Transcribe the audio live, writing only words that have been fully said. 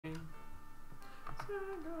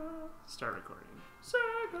Start recording.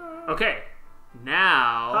 Sega. Okay,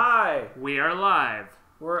 now Hi. we are live.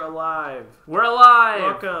 We're alive. We're alive.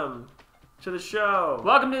 Welcome to the show.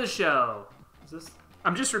 Welcome to the show. Is this?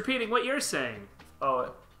 I'm just repeating what you're saying.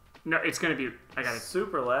 Oh, No, it's gonna be. I got it.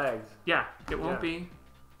 super lagged. Yeah, it won't Yeah. be.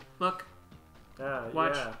 Look, Watch.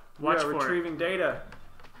 Watch We are for it. retrieving data.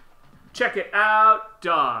 check it out,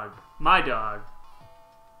 dog. My dog.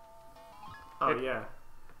 Oh yeah,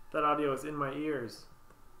 that audio is in my ears.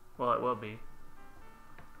 Well, it will be.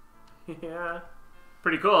 Yeah.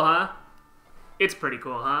 Pretty cool, huh? It's pretty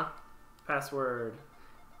cool, huh? Password.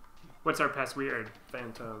 What's our password?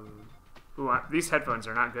 Phantom. Ooh, these headphones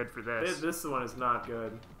are not good for this. This one is not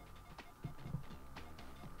good.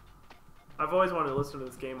 I've always wanted to listen to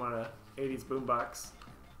this game on a 80s boombox.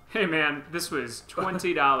 Hey man, this was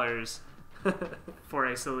 $20 for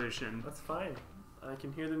a solution. That's fine. I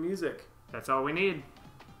can hear the music. That's all we need.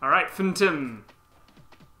 All right, Phantom.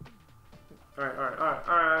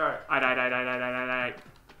 Alright.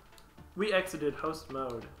 We exited host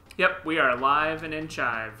mode. Yep, we are live and in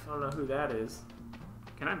chive. I don't know who that is.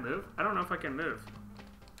 Can I move? I don't know if I can move.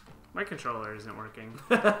 My controller isn't working.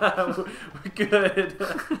 We're good.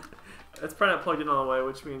 It's probably not plugged in all the way,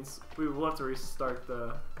 which means we will have to restart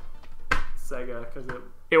the Sega because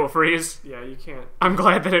It will freeze. yeah, you can't. I'm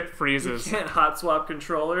glad that it You freezes. can't hot swap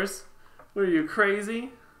controllers. What are you,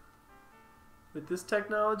 crazy? With this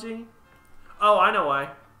technology? Oh, I know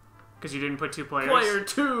why. Because you didn't put two players. Player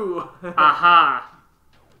 2! Aha!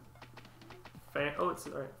 Oh, it's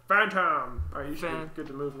alright. Phantom! Alright, you should Fan- be good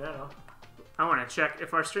to move now. I want to check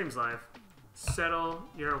if our stream's live. Settle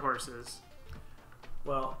your horses.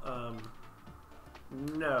 Well,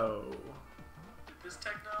 no. This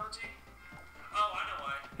technology? Oh, I know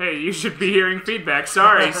why. Hey, you should be hearing feedback.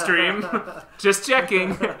 Sorry, stream. Just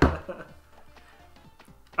checking.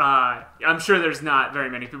 I'm sure there's not very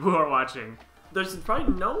many people who are watching. There's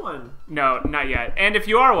probably no one. No, not yet. And if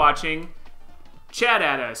you are watching, chat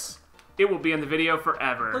at us. It will be in the video Look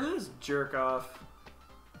forever. at this jerk off.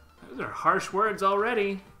 Those are harsh words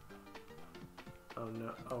already. Oh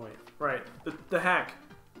no. Oh wait. Right. The hack.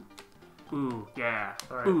 Ooh, yeah.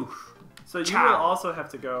 Alright. Oof. So you Chow. will also have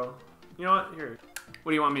to go. You know what? Here.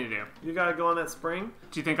 What do you want me to do? You gotta go on that spring.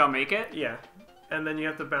 Do you think I'll make it? Yeah. And then you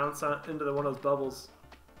have to bounce into one of those bubbles.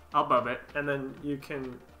 I'll bub it. And then you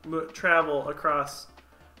can travel across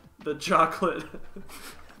the chocolate.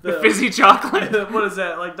 The fizzy chocolate? What is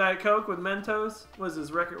that? Like Diet Coke with Mentos? What is this?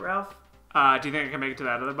 Wreck-It Ralph? Do you think I can make it to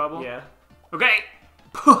that other bubble? Yeah. Okay.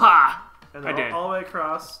 Pooha! And I then did. all the way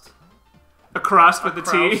across. Across with the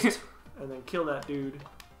T. And then kill that dude.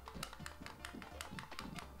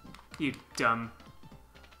 You dumb.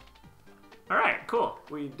 Alright, cool.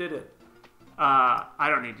 We did it. I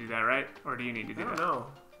don't need to do that, right? Or do you need to do I don't that? know.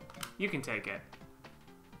 You can take it.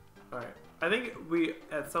 Alright. I think we,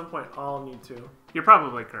 at some point, all need to. You're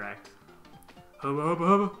probably correct.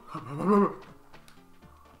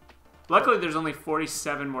 Luckily, there's only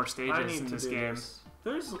 47 more I stages need in to this do game. this.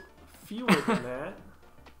 There's fewer than that.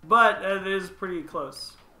 But it is pretty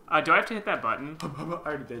close. Do I have to hit that button? I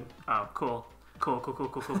already did. Oh, cool. Cool.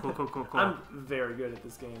 I'm very good at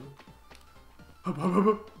this game.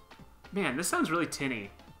 Man, this sounds really tinny.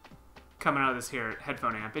 Coming out of this here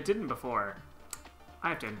headphone amp. It didn't before. I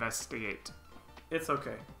have to investigate. It's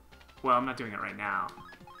okay. Well, I'm not doing it right now.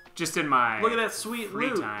 Just in my Look at that sweet free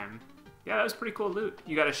loot. time. Yeah, that was pretty cool loot.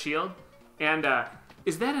 You got a shield? And,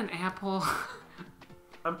 is that an apple?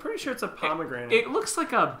 I'm pretty sure it's a pomegranate. It looks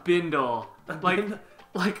like a bindle. bindle?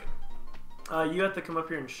 Like, You have to come up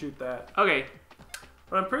here and shoot that. okay.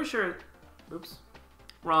 But I'm pretty sure... Oops.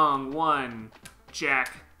 Wrong one.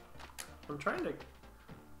 Jack. I'm trying to...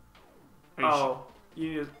 Are you Oh,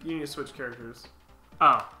 you need to switch characters.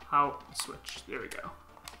 Oh, how? Switch. There we go.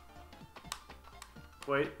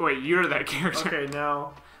 Wait, you're that character. Okay,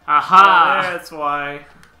 now... Aha! That's why.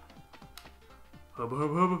 Hubba,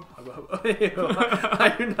 hubba, hubba.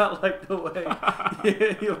 I do not like the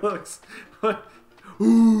way he looks.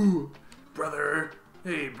 Ooh, brother.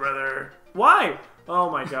 Hey, brother. Why? Oh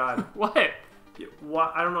my god. What?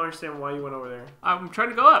 Why? I don't understand why you went over there. I'm trying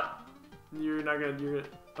to go up. You're not gonna do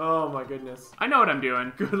it. Oh my goodness. I know what I'm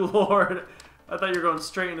doing. Good lord. I thought you were going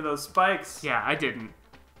straight into those spikes. Yeah, I didn't.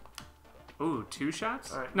 Ooh, 2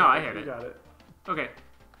 shots? All right, No, I hit you it. got it. Okay.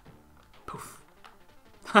 Poof.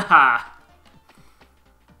 Haha.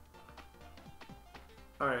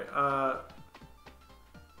 Alright,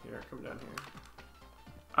 here, come down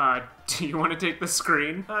here. Do you want to take the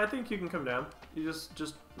screen? I think you can come down. You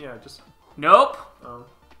just, Nope. oh.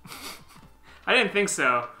 I didn't think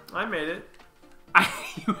so. I made it.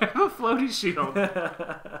 You have a floaty shield.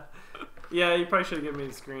 Yeah, you probably should have given me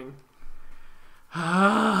the screen.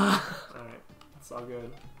 Alright. It's all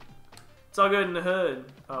good. It's all good in the hood.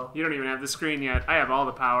 Oh. You don't even have the screen yet. I have all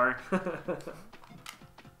the power.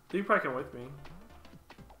 You probably come with me.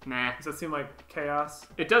 Nah. Does that seem like chaos?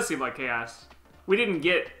 It does seem like chaos. We didn't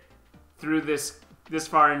get through this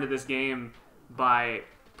far into this game by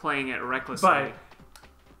playing it recklessly.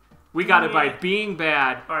 We got it by being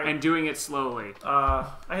bad and doing it slowly. I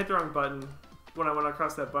hit the wrong button when I went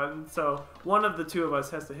across that button, so one of the two of us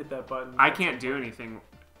has to hit that button. I can't do anything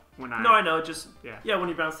when I... No, I know. Just yeah, when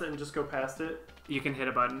you bounce it and just go past it. You can hit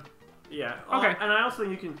a button? Yeah. Okay. And I also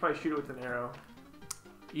think you can probably shoot it with an arrow.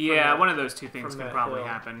 Yeah, one of those two things can probably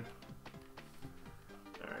happen.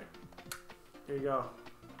 Alright. Here you go.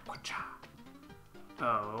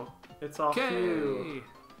 Oh. It's all you.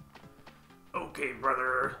 Okay,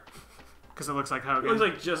 brother. Because it looks like Hogan. It looks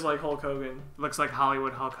like just like Hulk Hogan. Looks like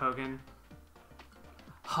Hollywood Hulk Hogan.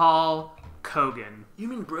 Hulk Hogan. You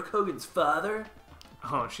mean Brooke Hogan's father?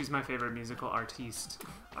 Oh, she's my favorite musical artiste.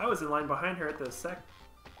 I was in line behind her at the sec.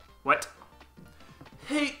 What?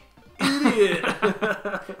 Hey, idiot!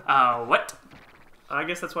 What? I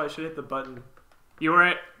guess that's why I should hit the button. You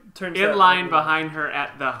were in line behind her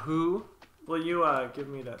at the who? Will you give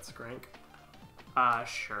me that scrank?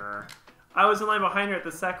 Sure. I was in line behind her at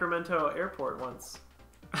the Sacramento airport once.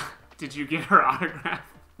 Did you get her autograph?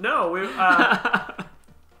 No,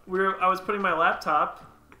 I was putting my laptop,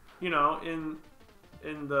 in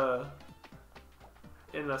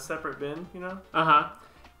a separate bin, Uh-huh.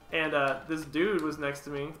 And this dude was next to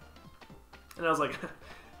me, and I was like,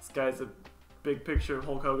 this guy's a big picture of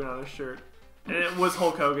Hulk Hogan on his shirt. And it was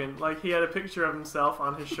Hulk Hogan. Like, he had a picture of himself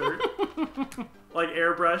on his shirt. Like,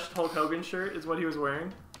 airbrushed Hulk Hogan shirt is what he was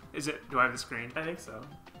wearing. Is it? Do I have the screen? I think so.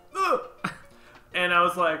 And I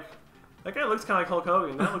was like, that guy looks kind of like Hulk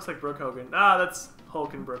Hogan. That looks like Brooke Hogan. That's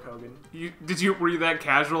Hulk and Brooke Hogan. Were you that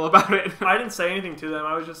casual about it? I didn't say anything to them.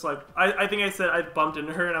 I was just like, I think I said I bumped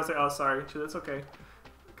into her, and I was like, oh, sorry. That's okay.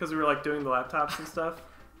 Because we were, like, doing the laptops and stuff.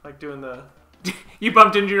 Like, doing the... You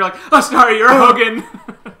bumped into, you're like, oh, sorry, you're Hogan.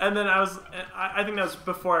 And then I think that was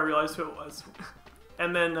before I realized who it was.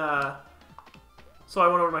 And then, so I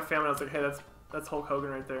went over to my family, and I was like, hey, that's Hulk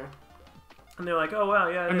Hogan right there. And they're like, oh, wow,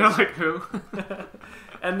 yeah, And they're like, who?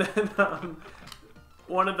 And then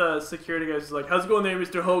one of the security guys was like, how's it going there,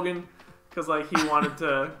 Mr. Hogan? Because, like, he wanted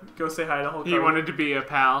to go say hi to Hulk Hogan. He wanted to be a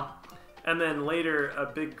pal. And then later, a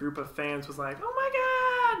big group of fans was like, oh my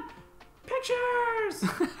god, pictures!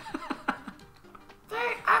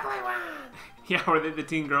 The ugly one! Yeah, were they the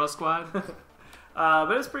Teen Girl Squad?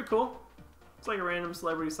 But it's pretty cool. It's like a random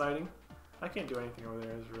celebrity sighting. I can't do anything over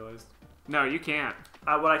there, I just realized. No, you can't.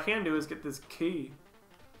 What I can do is get this key.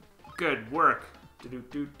 Good work.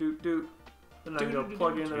 Do-do-do-do-do. Then I can go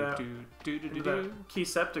plug into that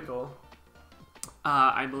keyceptical.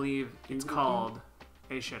 I believe it's called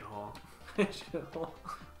a shithole. Shithole.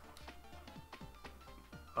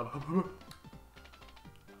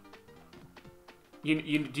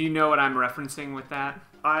 Do you know what I'm referencing with that?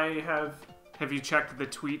 I have... Have you checked the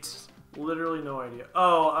tweets? Literally no idea.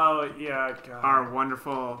 Oh, yeah, God. Our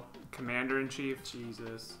wonderful commander-in-chief.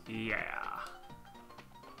 Jesus. Yeah.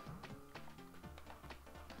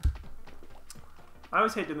 I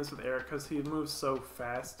always hate doing this with Eric because he moves so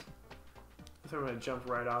fast. I think I'm going to jump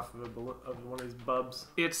right off of one of these bubs.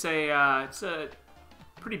 It's a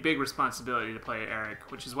pretty big responsibility to play Eric,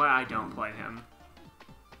 which is why I don't play him.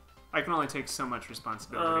 I can only take so much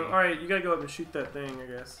responsibility. Alright, you gotta go up and shoot that thing, I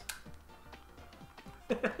guess.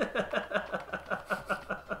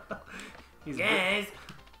 Guys!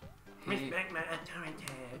 Respect my authority.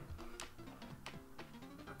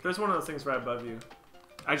 There's one of those things right above you.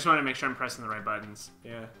 I just want to make sure I'm pressing the right buttons.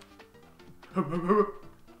 Yeah.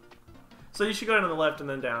 So you should go down to the left and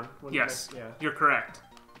then down. Yes, you're correct.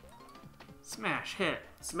 Smash, hit.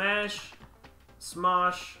 Smash,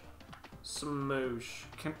 smosh, smoosh.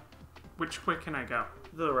 Which way can I go?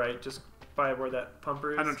 To the right, just by where that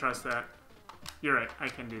pumper is. I don't trust that. You're right, I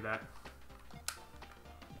can do that.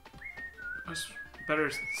 It's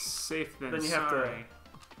better safe than then you sorry.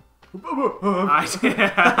 Have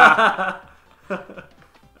to...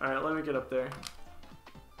 Alright, let me get up there.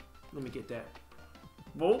 Let me get that.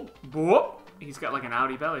 Whoa. Whoop. He's got like an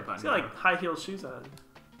outie belly button. He's got like high heel shoes on.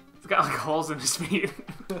 He's got like holes in his feet.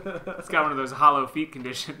 He's got one of those hollow feet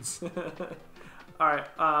conditions. Alright,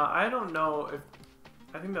 I don't know if...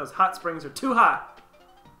 I think those hot springs are too hot.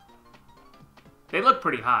 They look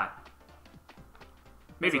pretty hot.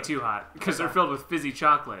 Maybe too hot, because they're filled with fizzy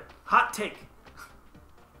chocolate. Hot take.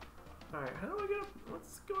 Alright, how do I get up?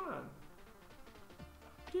 What's going on?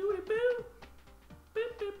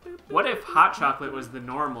 What if hot chocolate was the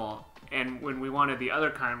normal And when we wanted the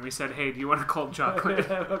other kind, we said, "Hey, do you want a cold chocolate?"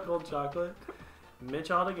 A cold chocolate.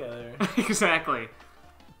 Mitch all together. Exactly.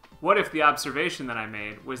 What if the observation that I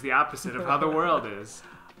made was the opposite of how the world is?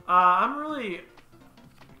 I'm really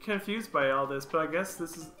confused by all this, but I guess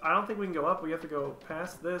this is... I don't think we can go up. We have to go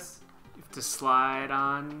past this. You have to slide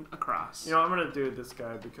on across. You know, I'm going to do this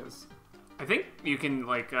guy because... I think you can,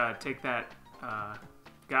 like, take that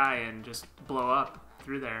guy and just blow up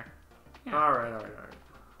through there. Yeah. All right.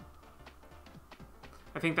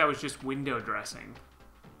 I think that was just window dressing.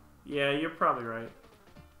 Yeah, you're probably right.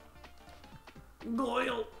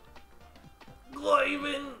 Goyle.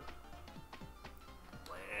 Gloiven.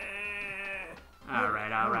 All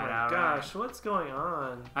right. Oh my gosh, what's going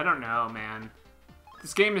on? I don't know, man.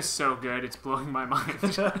 This game is so good, it's blowing my mind.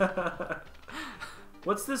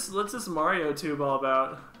 What's this Mario tube all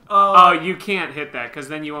about? Oh, you can't hit that, because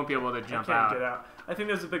then you won't be able to jump out. I can't get out. I think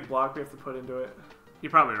there's a big block we have to put into it.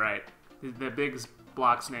 You're probably right. The big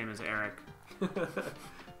block's name is Eric.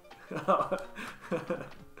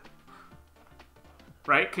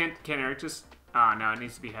 Right? Can't Eric just... Oh, no, it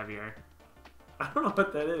needs to be heavier. I don't know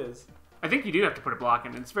what that is. I think you do have to put a block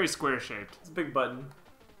in. It's very square-shaped. It's a big button.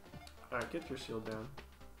 Alright, get your shield down.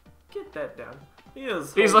 Get that down.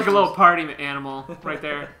 He's like a little party animal right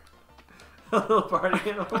there. A little party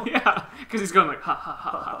animal? Yeah, because he's going like, ha, ha,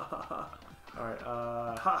 ha, ha. Alright,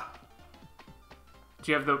 ha.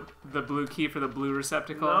 Do you have the blue key for the blue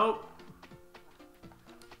receptacle? Nope.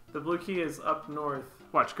 The blue key is up north.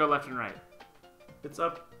 Watch, go left and right. It's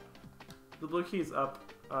up. The blue key is up.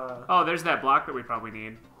 Oh, there's that block that we probably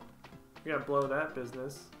need. We gotta blow that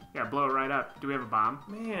business. Yeah, blow it right up. Do we have a bomb?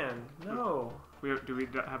 Man, no. Do we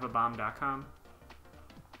have a bomb.com?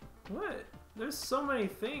 What? There's so many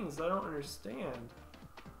things I don't understand.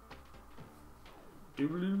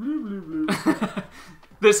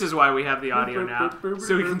 This is why we have the audio now,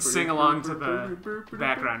 so we can sing along to the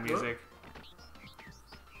background music.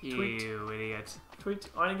 Tweet. You idiot. Tweet.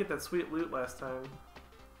 Oh, I didn't get that sweet loot last time.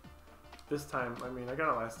 This time. I mean, I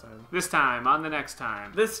got it last time. This time, on the next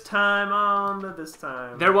time. This time on the this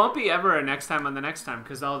time. There won't be ever a next time on the next time,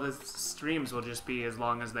 because all the streams will just be as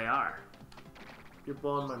long as they are. You're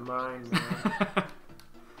blowing my mind, man.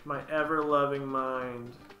 My ever-loving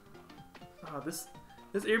mind. Oh, this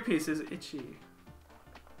earpiece is itchy.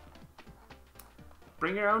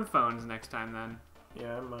 Bring your own phones next time, then.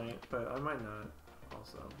 Yeah, I might, but I might not,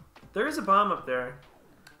 also. There is a bomb up there.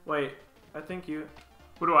 Wait, I think you...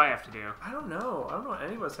 What do I have to do? I don't know. I don't know what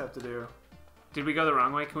any of us have to do. Did we go the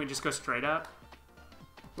wrong way? Can we just go straight up?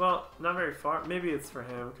 Well, not very far. Maybe it's for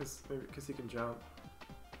him, because he can jump.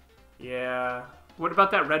 Yeah. What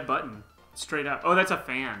about that red button? Straight up. Oh, that's a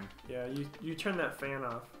fan. Yeah, you turned that fan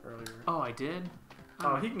off earlier. Oh, I did?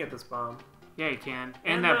 Oh, he can get this bomb. Yeah, he can.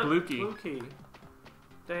 And that blue key. Blue key.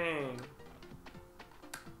 Dang.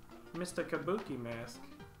 Mr. Kabuki mask.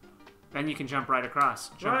 Then you can jump right across.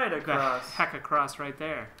 Jump right across. The heck across right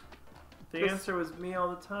there. The answer was me all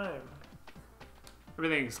the time.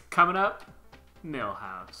 Everything's coming up.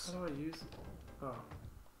 Millhouse. How do I use it? Oh.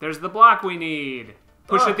 There's the block we need.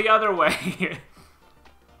 Push it the other way.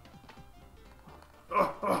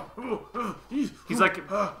 He's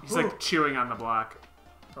like chewing on the block.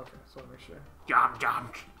 Okay, so I want to make sure. Jump,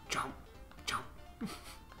 jump, jump, jump.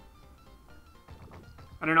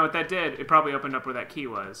 I don't know what that did. It probably opened up where that key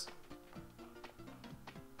was.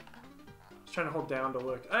 Just trying to hold down to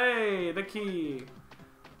look. Hey, the key.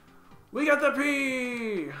 We got the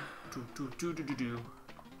P. I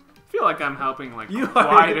feel like I'm helping like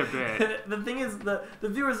quite a bit. The thing is, the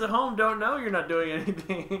viewers at home don't know you're not doing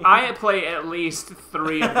anything. I play at least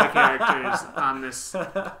 3 of the characters on this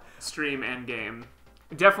stream and game.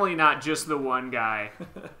 Definitely not just the one guy.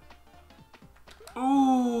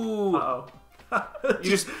 Ooh. Uh-oh. You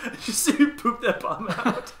just see me poop that bomb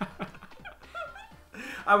out.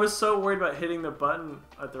 I was so worried about hitting the button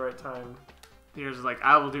at the right time. Here's like,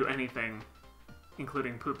 I will do anything,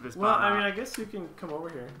 including poop this bomb out. Well, I mean, I guess you can come over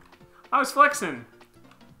here. I was flexing.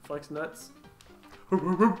 Flex nuts.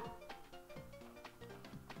 Poof.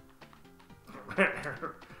 Poof,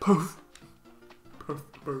 poof.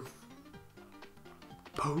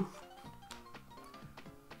 Poof.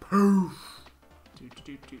 Poof.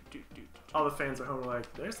 All the fans at home are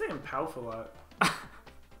like, they're saying poof a lot.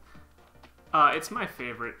 It's my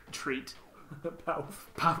favorite treat. Poof.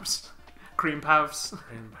 Puffs. Cream puffs.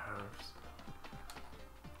 Cream puffs.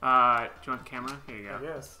 Do you want the camera? Here you go.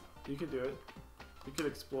 Yes. You could do it. You could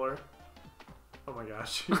explore. Oh my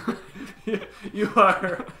gosh. You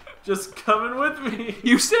are just coming with me.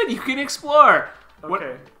 You said you can explore.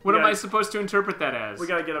 Okay. What am I supposed to interpret that as? We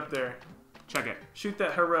gotta get up there. Check it. Shoot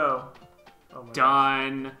that hero. Oh my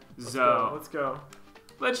Done. gosh. Let's go.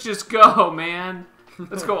 Let's just go, man.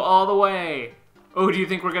 Let's go all the way. Oh, do you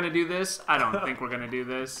think we're gonna do this? I don't think we're gonna do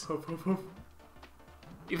this.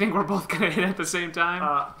 You think we're both gonna hit at the same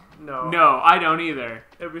time? No. No, I don't either.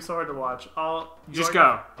 It'd be so hard to watch. Just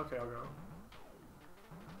go. Okay, I'll go.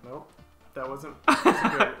 Nope. That wasn't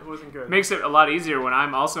good. It wasn't good. Makes it a lot easier when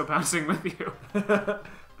I'm also bouncing with you. That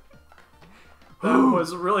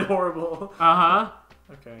was really horrible. Uh-huh.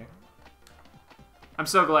 Okay. I'm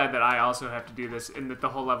so glad that I also have to do this and that the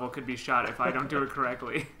whole level could be shot if I don't do it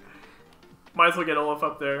correctly. Might as well get Olaf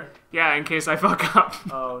up there. Yeah, in case I fuck up.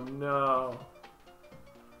 Oh, no.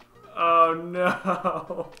 Oh,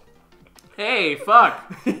 no. Hey,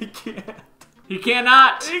 fuck. He can't. He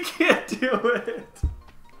cannot. He can't do it.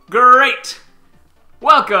 Great.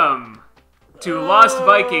 Welcome to Lost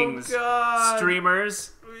Vikings God.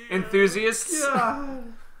 streamers, enthusiasts.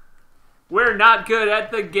 God. We're not good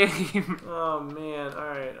at the game. Oh, man. All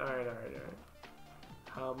right.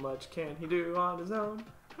 How much can he do on his own?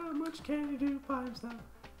 How much can he do by himself?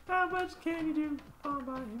 How much can he do all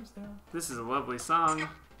by himself? This is a lovely song.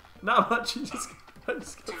 Not much. I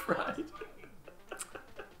just got fried.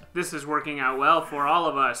 This is working out well for all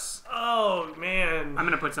of us. Oh, man. I'm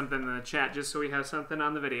going to put something in the chat just so we have something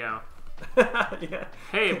on the video. Yeah.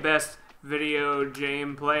 Hey, best video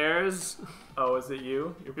game players. Oh, is it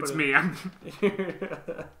you? It's me. I'm...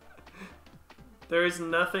 There is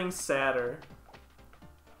nothing sadder.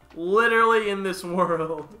 Literally in this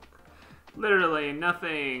world. Literally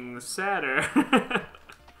nothing sadder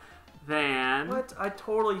than... What? I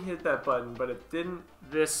totally hit that button, but it didn't...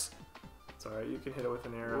 This... It's alright, you can hit it with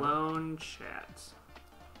an arrow. Lone chat.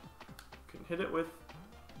 You can hit it with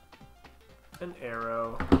an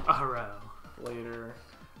arrow. Arrow. Later.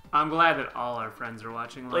 I'm glad that all our friends are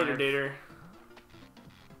watching live. Later, Dater.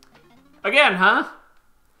 Again, huh?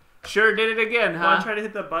 Sure did it again, huh? Well, I tried to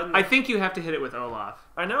hit that button. I think you have to hit it with Olaf.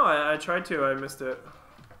 I know, I tried to. I missed it.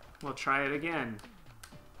 Well, try it again.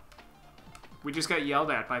 We just got yelled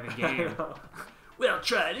at by the game. Well,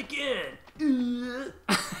 try it again.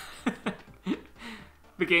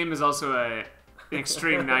 The game is also an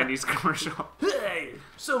extreme 90s commercial. Hey,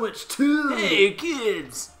 so much too. Hey,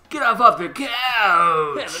 kids, get off the couch.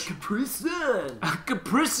 Have a Capri Sun. A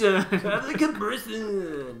Capri Sun. Have a Capri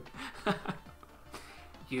Sun.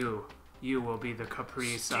 You will be the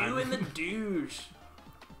Capri Sun. You in the douche.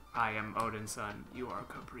 I am Odin's son. You are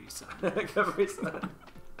Capri Sun. Capri Sun.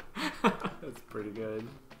 That's pretty good.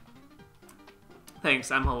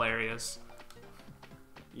 Thanks, I'm hilarious.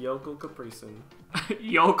 Yokel Capri Sun.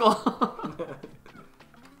 Yokel?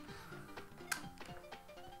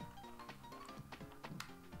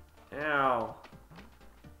 Ow.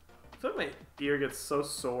 I feel like my ear gets so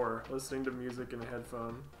sore listening to music in a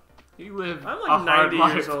headphone. You live I'm a like hard 90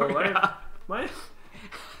 life. years old. Yeah.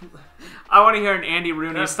 I want to hear an Andy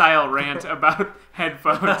Rooney style rant about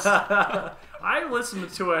headphones. I listened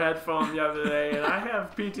to a headphone the other day and I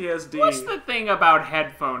have PTSD. What's the thing about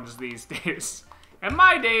headphones these days? In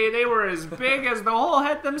my day, they were as big as the whole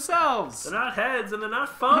head themselves. They're not heads and they're not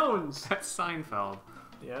phones. That's Seinfeld.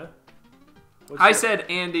 Yeah? I said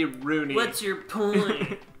Andy Rooney. What's your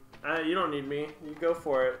point? You don't need me. You go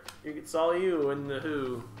for it. It's all you and the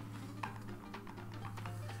Who.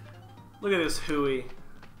 Look at this hooey.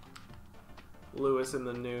 Lewis in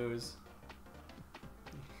the news.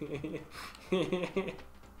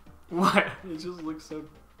 What? He just looks so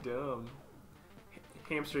dumb.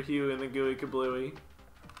 Hamster Hugh in the Gooey Kablooey.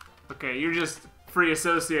 Okay, you're just free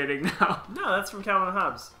associating now. No, that's from Calvin and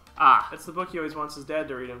Hobbes. Ah. That's the book he always wants his dad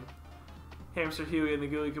to read him. Hamster Huey and the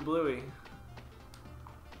Gooey Kablooey.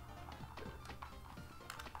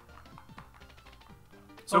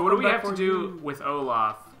 So what do we have to do with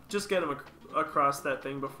Olaf? Just get him across that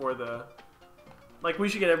thing before the... Like, we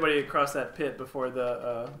should get everybody across that pit before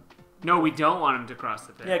the... No, we don't want him to cross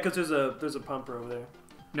the pit. Yeah, because there's a pumper over there.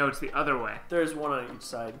 No, it's the other way. There's one on each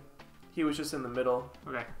side. He was just in the middle.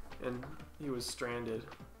 Okay. And he was stranded.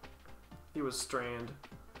 He was Strand.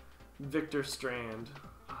 Victor Strand.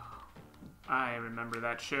 I remember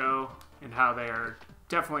that show and how they are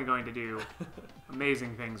definitely going to do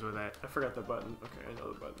amazing things with it. I forgot the button. Okay, I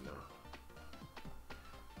know the button now.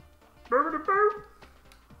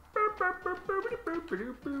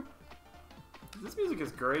 This music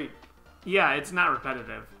is great. Yeah, it's not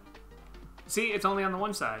repetitive. See, it's only on the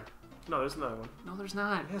one side. No, there's another one. No, there's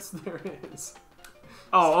not. Yes, there is.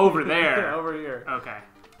 Oh, over there. Yeah, over here. Okay.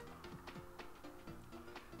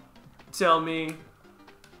 Tell me.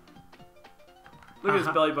 Look at his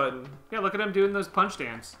belly button. Yeah, look at him doing those punch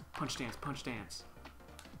dance. Punch dance, punch dance.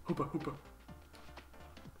 Hoopa, hoopa.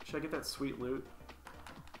 Should I get that sweet loot?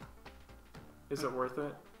 Is it worth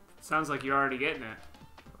it? Sounds like you're already getting it.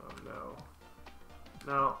 Oh, no.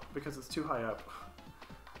 No, because it's too high up.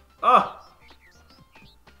 Oh!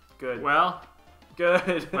 Good. Well.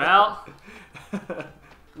 Good. Well.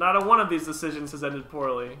 Not a one of these decisions has ended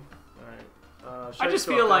poorly. Alright. I just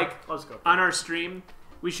feel like Let's go on our stream,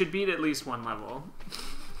 we should beat at least one level.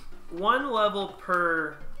 One level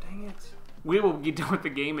per... Dang it. We will be done with the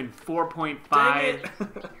game in 4.5. Dang it.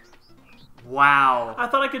 Wow. I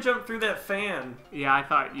thought I could jump through that fan. Yeah, I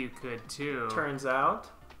thought you could too. Turns out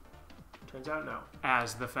no.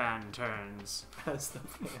 As the fan turns. As the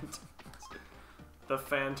fan turns. The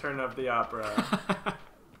fan turn of the opera.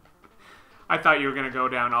 I thought you were going to go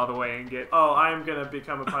down all the way and get... Oh, I'm going to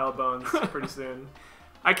become a pile of bones pretty soon.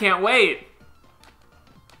 I can't wait.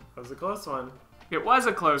 That was a close one. It was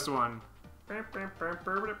a close one.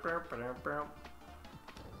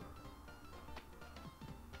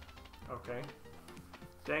 Okay.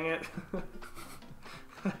 Dang it.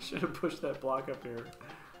 I should have pushed that block up here.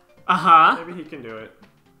 Uh-huh. Maybe he can do it.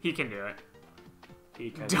 He can do it. He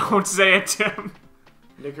can. Don't say it, Tim.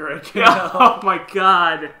 Nicaragua. Oh my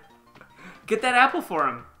god. Get that apple for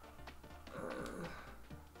him.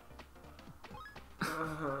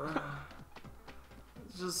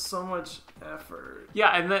 It's just so much effort. Yeah,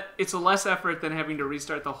 and it's a less effort than having to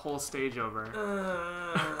restart the whole stage over.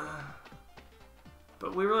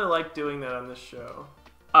 But we really like doing that on this show.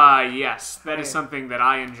 Yes. That is something that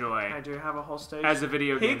I enjoy. I do have a whole stage. As a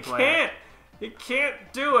video game player. He can't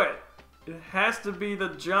do it. It has to be the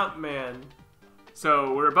jump man.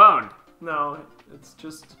 So we're boned. No, it's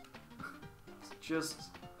just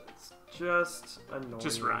annoying.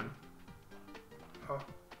 Just run. Huh?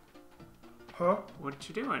 Huh? What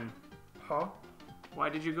you doing? Huh? Why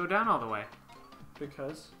did you go down all the way?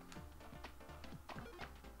 Because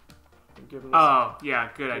I'm giving this, yeah,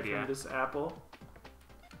 good idea. This apple.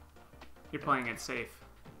 You're playing it safe.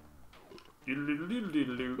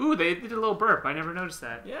 Ooh, Ooh, they did a little burp. I never noticed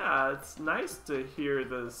that. yeah, it's nice to hear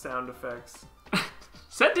the sound effects.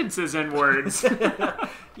 Sentences and words.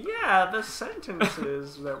 Yeah, the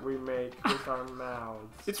sentences that we make with our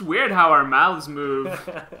mouths. It's weird how our mouths move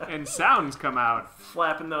and sounds come out.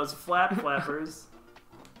 Flapping those flappers.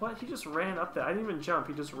 What? He just ran up there. I didn't even jump.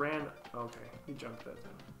 He just ran. Okay, he jumped that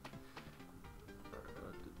time.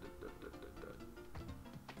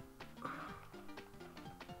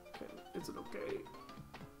 Okay, is it okay?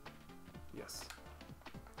 Yes.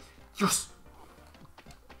 Yes.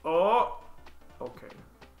 Oh. Okay.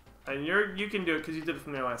 And you can do it because you did it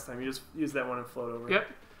from there last time. You just use that one and float over. Yep.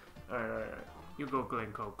 Alright. You go,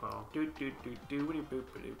 Glen Coco.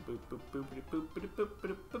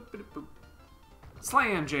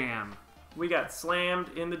 Slam jam. We got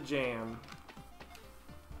slammed in the jam.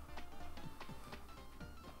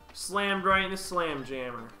 Slammed right in the slam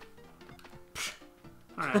jammer.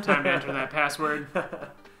 Alright, time to enter that password.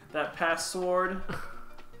 That password.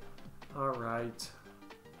 Alright.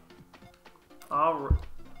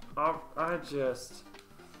 I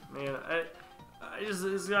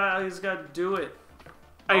just got to do it.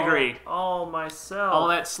 I agree. All myself. All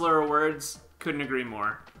that slur of words, couldn't agree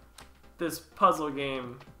more. This puzzle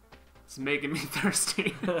game. It's making me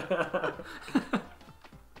thirsty.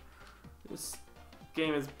 This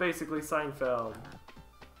game is basically Seinfeld.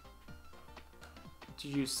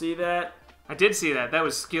 Did you see that? I did see that. That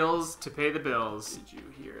was skills to pay the bills. Did you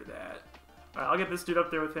hear that? Alright, I'll get this dude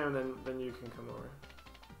up there with him, and then you can come over.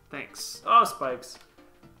 Thanks. Oh, spikes.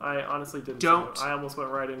 I honestly didn't Don't see him. I almost went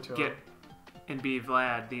right into him. And be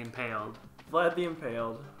Vlad the Impaled. Vlad the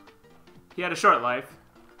Impaled. He had a short life.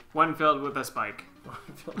 One filled with a spike.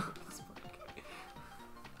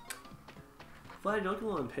 Vlad, you look a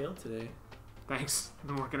little impaled today. Thanks. I've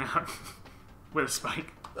been working out with a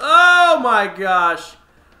spike. Oh my gosh!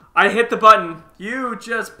 I hit the button. You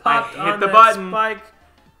just popped on the that button. spike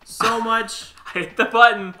so much. I hit the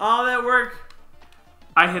button. All that work.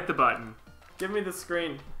 I hit the button. Give me the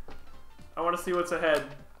screen. I want to see what's ahead.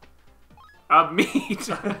 Meat.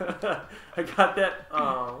 I got that.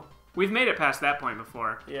 Oh. We've made it past that point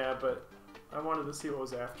before. Yeah, but I wanted to see what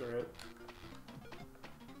was after it.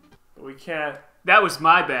 But we can't. That was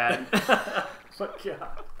my bad. Oh,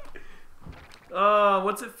 God. Oh,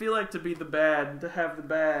 what's it feel like to be the bad? To have the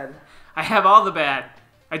bad? I have all the bad.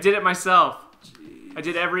 I did it myself. Jeez. I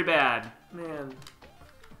did every bad. Man.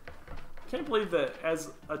 Can't believe that as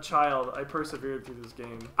a child I persevered through this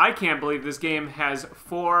game. I can't believe this game has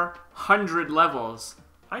 400 levels.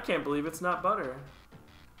 I can't believe it's not butter.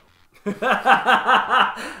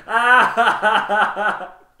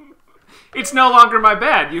 It's no longer my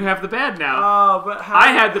bad. You have the bad now. Oh, but how?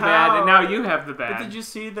 I had the bad, and now you have the bad. But did you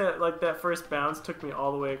see that? Like that first bounce took me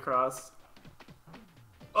all the way across.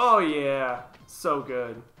 Oh yeah, so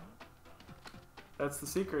good. That's the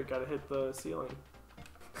secret. Gotta hit the ceiling.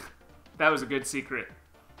 That was a good secret.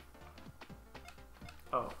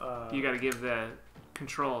 Oh, you gotta give the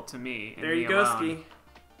control to me. And there me you go, alone. Ski.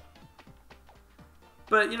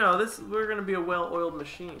 But you know, we're gonna be a well-oiled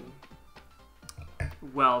machine.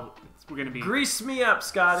 Well, we're gonna be Grease me up,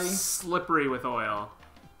 Scotty. slippery with oil.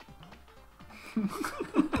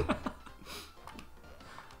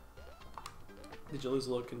 Did you lose a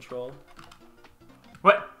little control?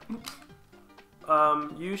 What?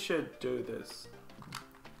 You should do this.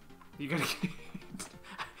 You gotta.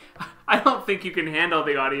 I don't think you can handle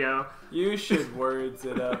the audio. You should words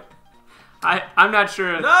it up. I'm not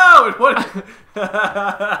sure. No! What?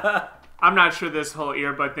 I'm not sure this whole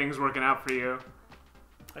earbud thing's working out for you.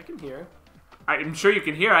 I can hear. I'm sure you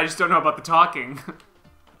can hear. I just don't know about the talking.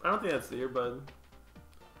 I don't think that's the earbud.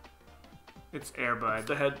 It's airbud. It's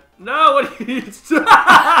the head. No! What?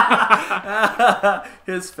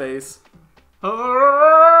 His face.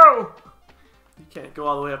 Oh! You can't go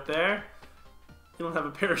all the way up there. You don't have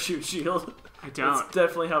a parachute shield. I don't. That's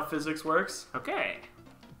definitely how physics works. Okay.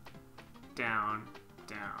 Down,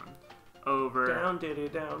 down, over. Down, diddy,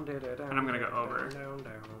 down, diddy, down. And I'm gonna go over. Down,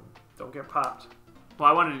 down. Don't get popped. Well,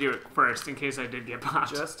 I wanted to do it first in case I did get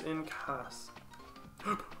popped. Just in case.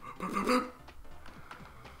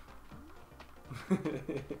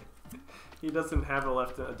 He doesn't have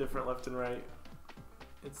a different left and right.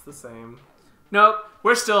 It's the same. Nope,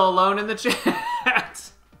 we're still alone in the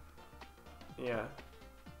chat. Yeah.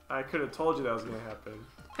 I could have told you that was going to happen.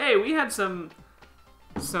 Hey, we had some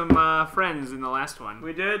friends in the last one.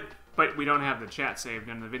 We did. But we don't have the chat saved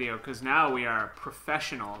in the video because now we are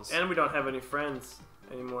professionals. And we don't have any friends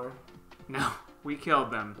anymore. No, we killed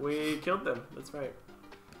them. We killed them. That's right.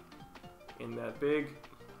 In that big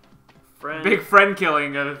friend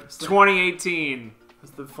killing of 2018.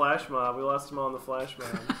 It's the flash mob. We lost them all in the flash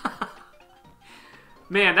mob.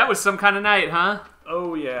 Man, that was some kind of night, huh?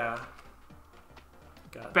 Oh, yeah.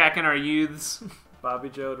 God. Back in our youths. Bobby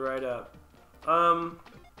Joe'd right up.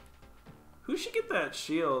 Who should get that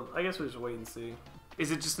shield? I guess we just wait and see.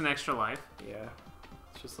 Is it just an extra life? Yeah.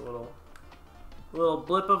 It's just a little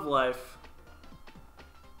blip of life.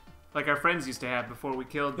 Like our friends used to have before we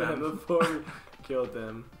killed them. Yeah, before we killed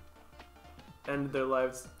them. Ended their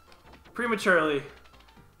lives prematurely.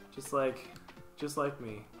 Just like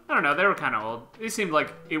me. I don't know, they were kind of old. They seemed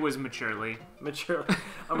like it was maturely. Maturely.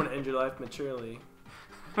 I'm gonna end your life maturely.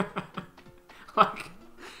 Like,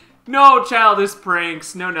 no childish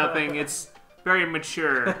pranks, no nothing. It's very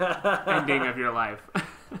mature ending of your life.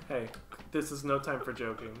 Hey, this is no time for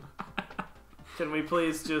joking. Can we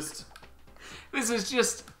please just... This is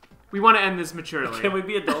just... We want to end this maturely. Can we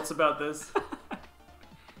be adults about this?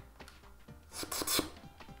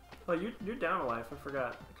 Oh, you're down a life. I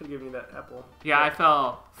forgot. I could have given you that apple. Yeah, I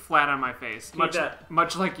fell flat on my face.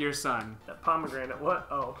 Much like your son. That pomegranate. What?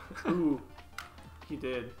 Oh. Ooh. He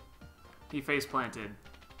did. He face planted.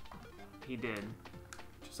 He did.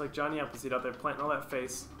 Just like Johnny Appleseed out there planting all that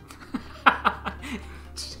face.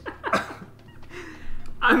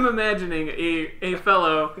 I'm imagining a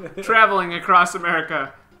fellow traveling across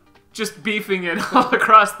America, just beefing it all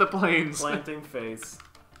across the plains. Planting face.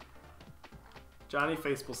 Johnny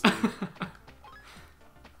Facepleseed.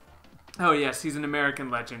 Oh yes, he's an American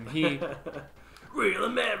legend. He Real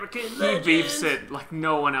American legend. He beefs it like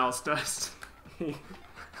no one else does.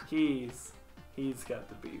 He's got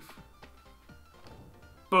the beef.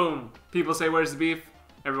 Boom. People say, "Where's the beef?"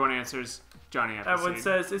 Everyone answers, "Johnny Appleseed." Everyone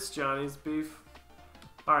says it's Johnny's beef.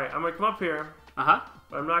 All right, I'm gonna come up here. Uh-huh.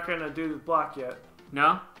 But I'm not gonna do the block yet.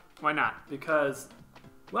 No? Why not? Because,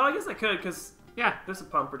 well, I guess I could. Cause yeah, there's a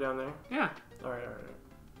pumper down there. Yeah. All right.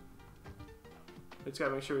 We just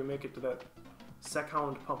gotta make sure we make it to that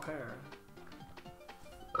second pumper.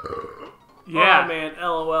 Yeah. Oh man,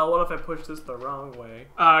 LOL. What if I push this the wrong way?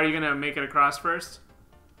 Are you gonna make it across first?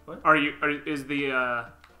 What? Is the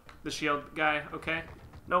shield guy okay?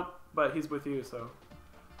 Nope. But he's with you, so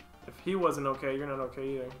if he wasn't okay, you're not okay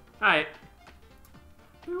either. All right.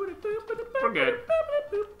 We're good.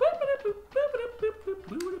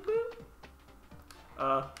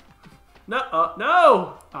 No,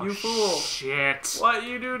 no! Oh, You fool! Shit! Why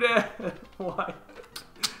you do that? Why?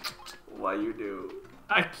 Why you do?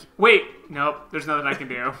 Wait. Nope. There's nothing I can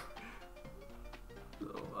do.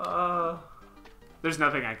 There's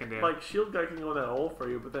nothing I can do. Like shield guy can go in that hole for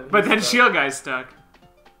you, but then. Shield guy's stuck.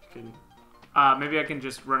 You maybe I can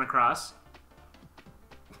just run across.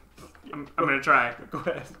 I'm gonna try. Go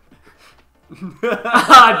ahead.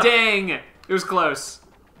 Ah, dang! It was close.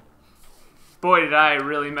 Boy, did I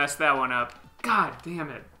really mess that one up. God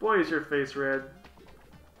damn it. Boy, is your face red.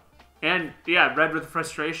 And, yeah, red with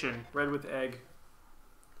frustration. Red with egg.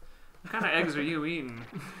 What kind of eggs are you eating?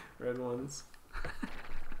 Red ones.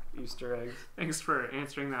 Easter eggs. Thanks for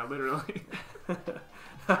answering that literally.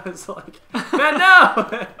 I was like, man,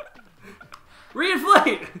 no!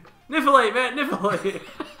 Reinflate! Nifflate, man, nifflate!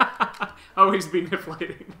 Always be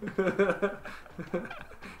nifflating.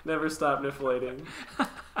 Never stop nifflating.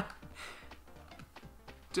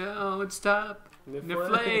 Don't stop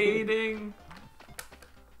nifflating.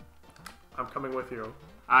 I'm coming with you.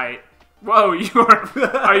 Whoa, you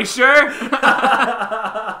are you sure?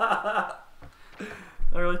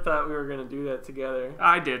 I really thought we were gonna do that together.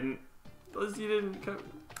 I didn't. Unless you didn't come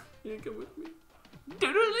with me.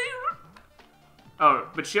 Oh,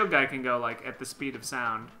 but Shield Guy can go like at the speed of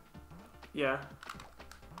sound. Yeah.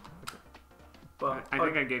 Well, I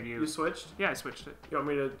think I gave you. You switched? Yeah, I switched it. You want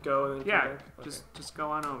me to go and then come back? Okay. Just go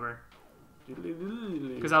on over.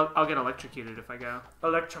 Because I'll get electrocuted if I go.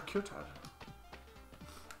 Electrocuted.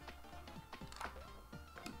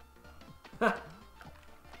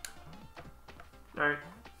 Alright.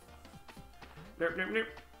 Nerf, nerf, nerf.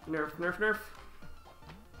 Nerf, nerf, nerf.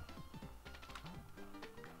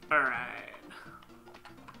 Alright.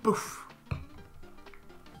 Boof.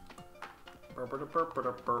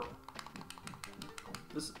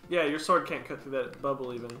 Yeah, your sword can't cut through that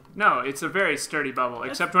bubble even. No, it's a very sturdy bubble,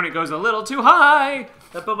 except when it goes a little too high.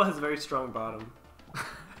 That bubble has a very strong bottom.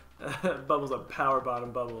 Bubble's a power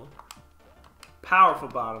bottom bubble. Powerful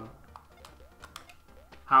bottom.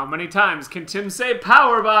 How many times can Tim say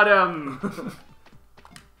power bottom?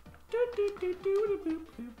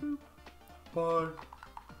 Bye.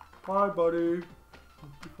 Bye, buddy.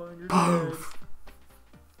 Hope you find your dad.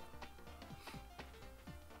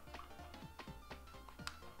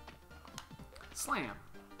 Slam.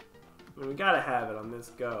 We gotta have it on this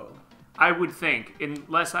go. I would think,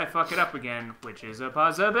 unless I fuck it up again, which is a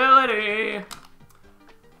possibility.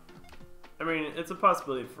 I mean, it's a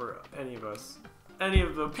possibility for any of us. Any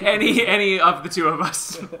of the people. Any of the two of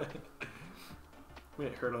us. We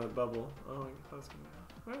get hurt on the bubble. Oh, I was gonna...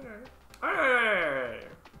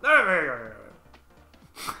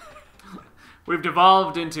 We've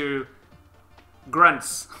devolved into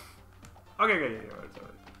grunts. Okay.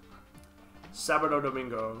 Sábado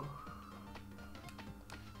Domingo.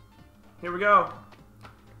 Here we go.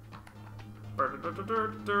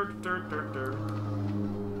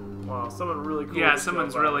 Wow, someone really cool. Yeah,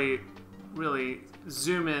 someone's really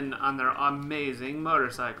zoom in on their amazing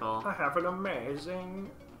motorcycle. I have an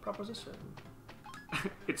amazing proposition.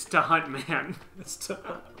 It's to hunt man. It's to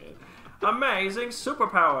hunt man. Amazing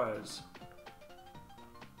superpowers.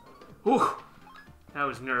 Ooh, that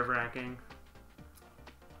was nerve-wracking.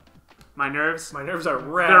 My nerves? My nerves are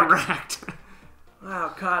racked. They're racked. Wow,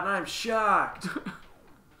 Cotton, I'm shocked.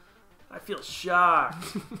 I feel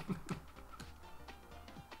shocked.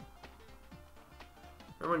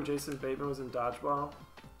 Remember when Jason Bateman was in Dodgeball?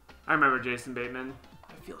 I remember Jason Bateman.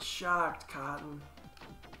 I feel shocked, Cotton.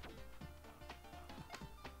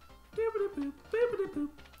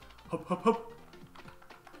 Hop, hop, hop.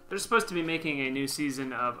 They're supposed to be making a new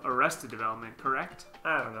season of Arrested Development, correct?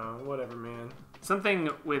 I don't know. Whatever, man. Something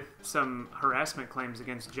with some harassment claims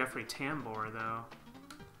against Jeffrey Tambor, though.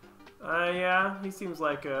 Yeah. He seems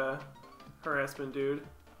like a harassment dude.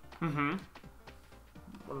 Mm-hmm.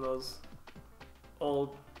 One of those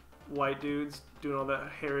old white dudes doing all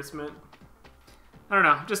that harassment. I don't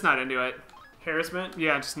know. I'm just not into it. Harassment?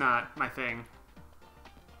 Yeah, just not my thing.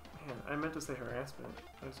 Man, I meant to say harassment.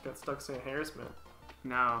 I just got stuck saying harassment.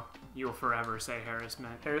 No, you'll forever say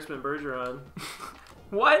harassment. Harassment Bergeron.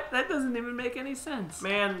 What? That doesn't even make any sense.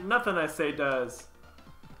 Man, nothing I say does.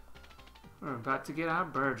 We're about to get our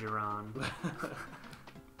Bergeron.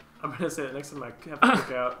 I'm gonna say it next time I have to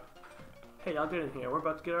cook out. Hey, y'all get in here. We're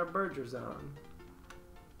about to get our Bergers on.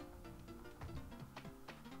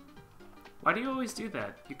 Why do you always do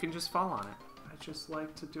that? You can just fall on it. I just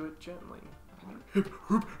like to do it gently. Alright,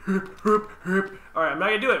 I'm not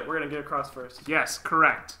gonna do it. We're gonna get across first. Yes,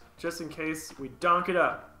 correct. Just in case we donk it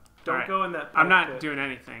up. Don't go in that I'm not pit. doing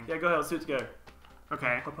anything. Yeah, go ahead. Let's do it together.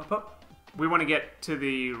 Okay. Hop, hop, hop. We want to get to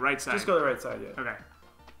the right side. Just go to the right side, yeah. Okay.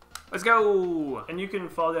 Let's go! And you can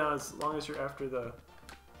fall down as long as you're after the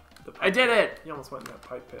pipe I did pit. it! You almost went in that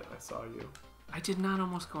pipe pit. I saw you. I did not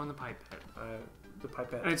almost go in the pipe pit. The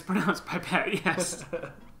pipette. It's pronounced pipette, yes.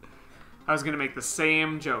 I was going to make the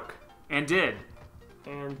same joke. And did.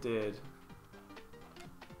 And did.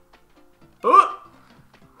 Oh!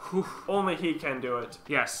 Only he can do it.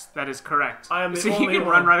 Yes, that is correct. I am the See, only he can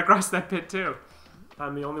one. run right across that pit, too.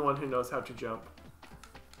 I'm the only one who knows how to jump.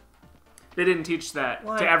 They didn't teach that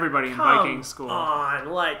Like, to everybody in come Viking school. on,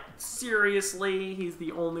 like, seriously? He's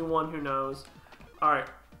the only one who knows. Alright.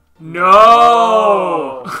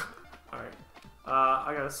 No! Alright.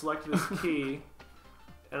 I gotta select this key,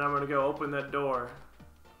 and I'm gonna go open that door.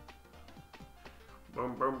 I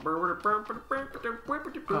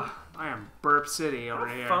am Burp City over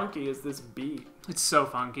here. How funky is this beat? It's so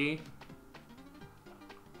funky.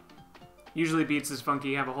 Usually beats as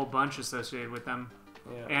funky have a whole bunch associated with them.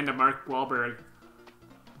 Yeah. And a Mark Wahlberg.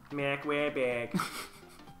 Mac Wahlberg.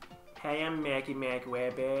 Hey, I'm Mackie Mac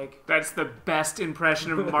Wahlberg. That's the best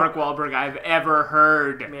impression of Mark Wahlberg I've ever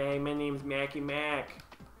heard. My name's Mackie Mac.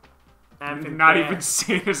 I'm from Not even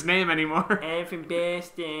saying his name anymore. I'm from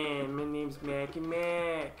Boston. My name's Mackie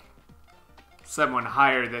Mac. Someone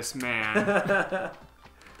hire this man.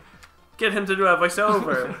 Get him to do a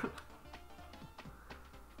voiceover.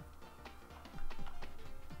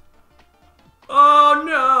 Oh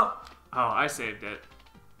no! Oh, I saved it.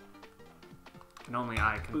 And only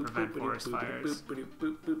I can prevent forest fires.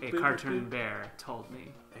 A cartoon bear told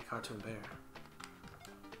me. A cartoon bear.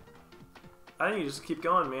 I think you just keep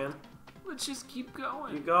going, man. Let's just keep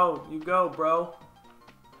going. You go, bro.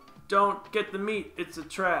 Don't get the meat. It's a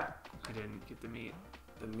trap. I didn't get the meat.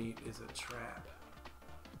 The meat is a trap.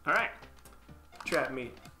 Alright. Trap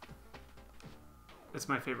meat. That's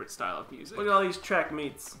my favorite style of music. Look at all these track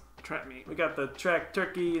meats. Trap meat. We got the track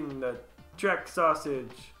turkey and the track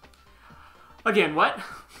sausage. Again, what?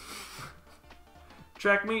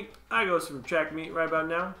 Track meat? I go some track meat right about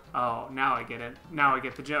now. Oh, now I get it. Now I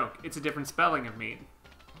get the joke. It's a different spelling of meat.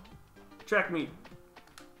 Track meat.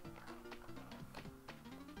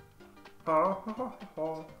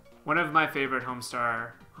 One of my favorite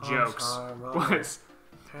Homestar jokes was,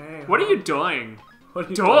 hey, what are you doing? What are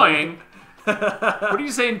you doing? What are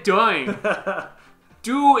you saying doing?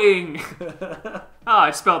 Doing. Oh,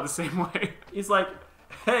 it's spelled the same way. He's like,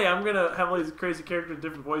 hey, I'm gonna have all these crazy characters with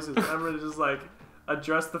different voices. I'm gonna just like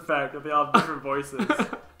address the fact that they all have different voices.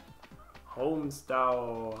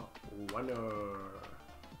 Homestar Winner.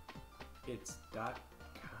 It's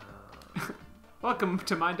 .com. Welcome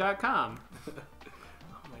to my.com. Oh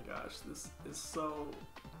my gosh, this is so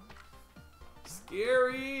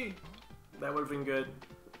scary. That would have been good.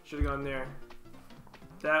 Should have gone there.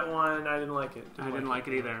 That one, I didn't like it. I didn't like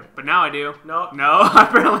it either. But now I do. No. No,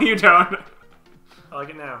 apparently you don't. I like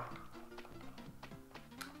it now.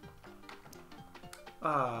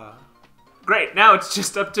 Great, now it's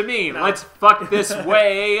just up to me. No. Let's fuck this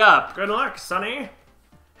way up. Good luck, Sonny.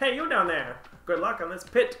 Hey, you down there. Good luck on this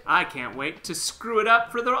pit. I can't wait to screw it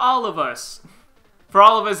up for all of us. For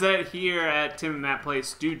all of us that here at Tim and Matt Play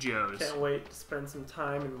Studios. Can't wait to spend some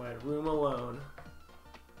time in my room alone.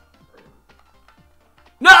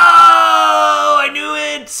 No! I knew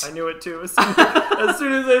it! I knew it too. As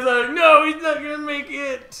soon as I was like, no, he's not gonna make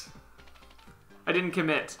it. I didn't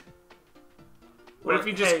commit. What if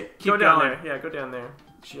you just keep go down going? there? Yeah, go down there.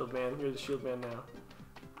 Shield man. You're the shield man now.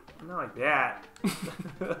 Not like that.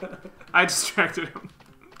 I distracted him.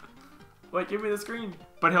 Wait, give me the screen.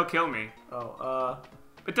 But he'll kill me. Oh,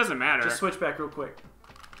 it doesn't matter. Just switch back real quick.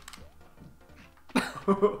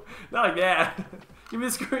 Not like that. Give me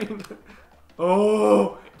the screen.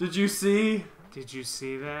 Oh, did you see? Did you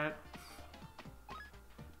see that?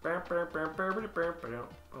 Oh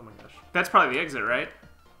my gosh. That's probably the exit, right?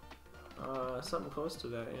 Something close to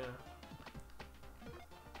that, yeah.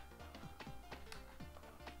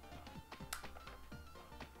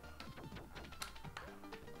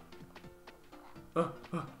 Okay.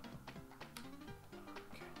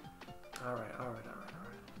 Alright.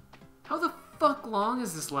 How the fuck long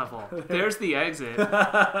is this level? There's the exit.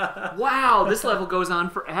 Wow, this level goes on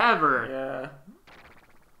forever. Yeah.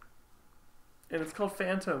 And it's called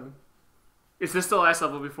Phantom. Is this the last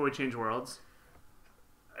level before we change worlds?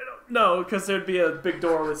 I don't know, because there'd be a big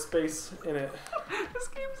door with space in it. This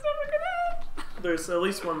game's never gonna end. There's at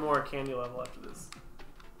least one more candy level after this.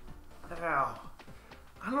 Ow.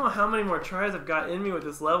 I don't know how many more tries I've got in me with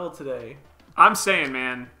this level today. I'm saying,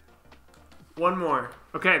 man. One more.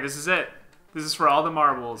 Okay, this is it. This is for all the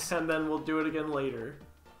marbles. And then we'll do it again later.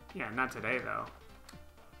 Yeah, not today, though.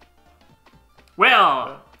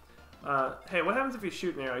 Well! Hey, what happens if you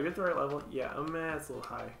shoot an arrow? You get the right level? Yeah, oh man, it's a little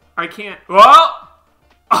high. I can't... Whoa!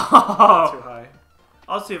 Oh! Too high.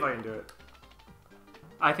 I'll see if I can do it.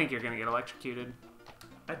 I think you're gonna get electrocuted.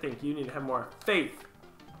 I think you need to have more faith.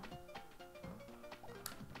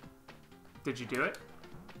 Did you do it?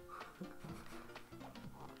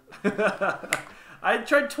 I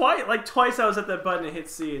tried twice. Like twice I was at that button and hit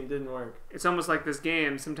C and it didn't work. It's almost like this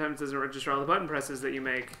game sometimes doesn't register all the button presses that you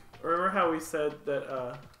make. Remember how we said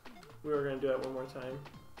that we were going to do it one more time?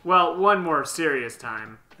 Well, one more serious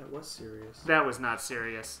time. That was serious. That was not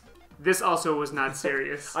serious. This also was not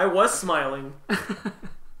serious. I was smiling.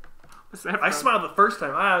 What's that from? I smiled the first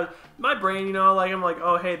time. My brain, you know, like I'm like,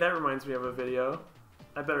 oh hey, that reminds me of a video.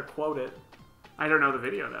 I better quote it. I don't know the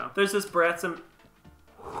video though. There's this Bratz and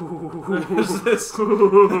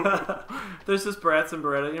there's this Bratz and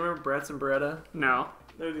Beretta. You remember Bratz and Beretta? No.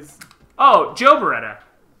 They're these. Oh, Joe Beretta.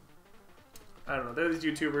 I don't know. They're these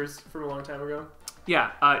YouTubers from a long time ago.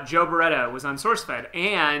 Yeah, Joe Beretta was on SourceFed,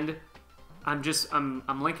 and I'm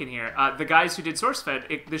linking here. The guys who did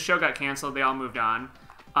SourceFed, the show got canceled. They all moved on.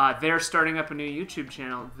 They're starting up a new YouTube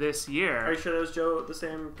channel this year. Are you sure that was Joe, the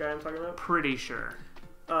same guy I'm talking about? Pretty sure.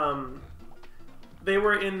 They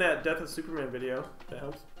were in that Death of Superman video. That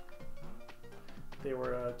helps. They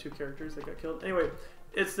were 2 characters that got killed. Anyway,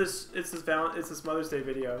 it's this Mother's Day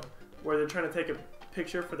video where they're trying to take a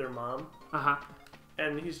picture for their mom.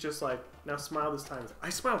 And he's just like, now smile this time. I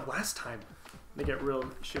smiled last time. They get real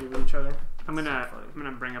shitty with each other. I'm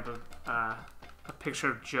gonna bring up a picture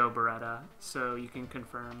of Joe Beretta so you can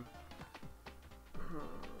confirm.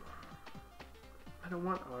 I don't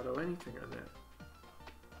want auto anything on that.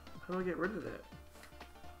 How do I get rid of that?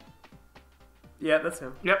 Yeah, that's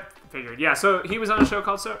him. Yep, figured. Yeah, so he was on a show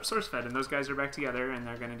called SourceFed, and those guys are back together, and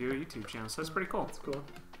they're gonna do a YouTube channel. So that's pretty cool. That's cool.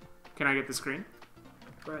 Can I get the screen?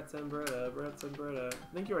 Bratz and Beretta, Bratz and Beretta.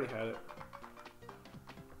 I think you already had it.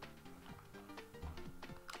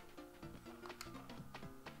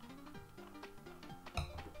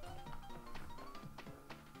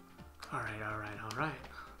 All right.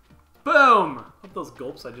 Boom! Hope those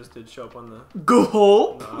gulps I just did show up on the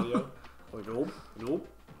Gulp! audio. Like gulp, gulp.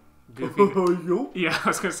 Goofy. Yeah, I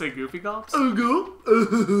was gonna say goofy gulps. Gulp.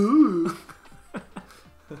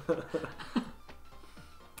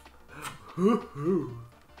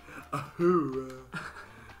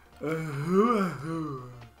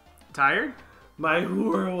 Tired? My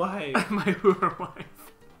whore wife. My whore wife.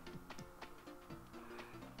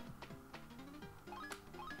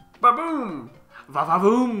 Ba-boom!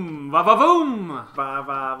 Va-va-boom! Va-va-boom!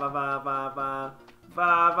 Va-va-va-va-va-va.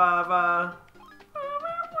 Va-va-va.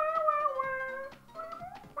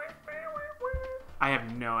 I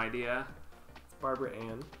have no idea. Barbara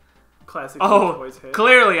Ann. Classic Boys hit.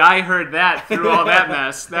 Clearly I heard that through all that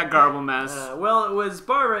mess. That garble mess. Well, it was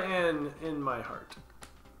Barbara Ann in my heart.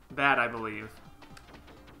 That I believe.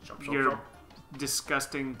 Jump, Your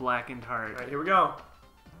disgusting blackened heart. Alright, here we go.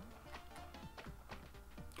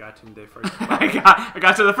 Got to day first. I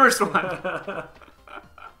got to the first one.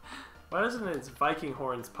 Why doesn't its Viking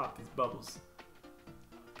horns pop these bubbles?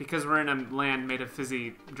 Because we're in a land made of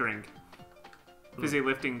fizzy drink. Fizzy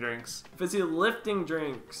lifting drinks. Fizzy lifting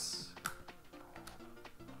drinks.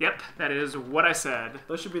 Yep, that is what I said.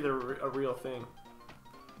 Those should be a real thing.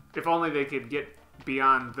 If only they could get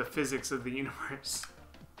beyond the physics of the universe.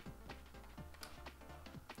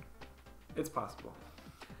 It's possible.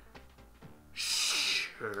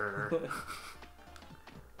 Sure.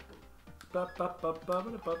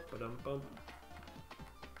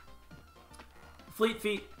 Fleet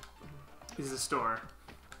Feet is the store.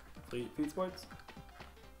 Fleet Feet Sports.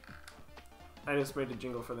 I just made a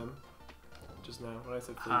jingle for them just now when I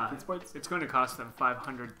said Fleet Feet Sports. It's going to cost them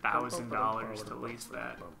 $500,000 to lease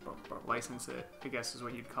that. License it, I guess is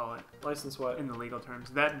what you'd call it. License what? In the legal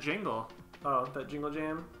terms. That jingle. Oh, that jingle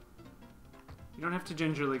jam? You don't have to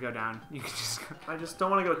gingerly go down. You can just go. I just don't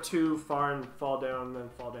want to go too far and fall down and then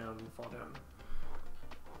fall down and fall down.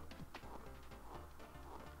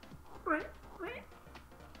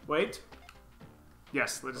 Wait.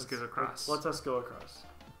 Yes, let's get across. Let us go across.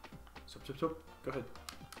 Go ahead.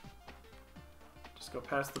 Just go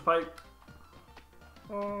past the pipe.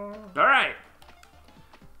 All right.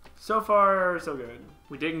 So far, so good.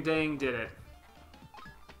 We ding did it.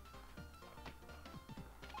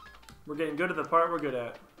 We're getting good at the part we're good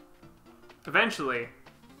at. Eventually,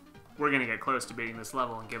 we're going to get close to beating this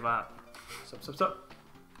level and give up. Sup.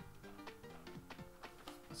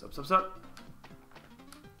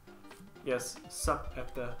 Yes, sup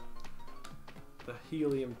at the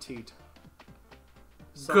helium teat.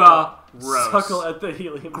 Gross. Suckle at the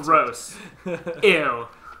helium Gross. Ew.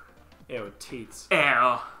 Ew, teats.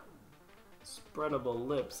 Ew. Spreadable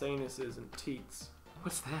lips, anuses, and teats.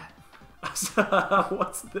 What's that?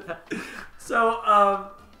 What's that?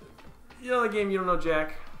 So, you know the game You Don't Know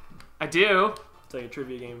Jack? I do. It's like a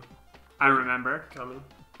trivia game. I remember.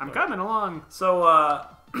 I'm coming along. So,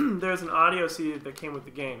 there's an audio CD that came with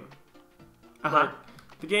the game. Like,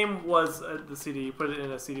 the game was the CD. You put it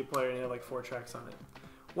in a CD player and it had like 4 tracks on it.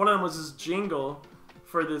 One of them was this jingle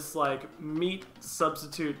for this like meat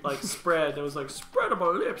substitute like spread that was like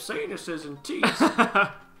spreadable lips, anuses, and teeth.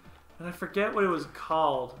 And I forget what it was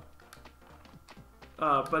called.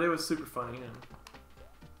 But it was super funny. And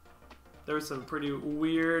there was some pretty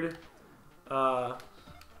weird tracks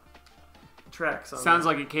on Sounds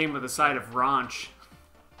there. like it came with a side of raunch.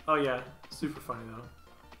 Oh yeah, super funny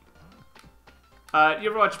though. You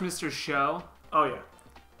ever watch Mr. Show? Oh yeah.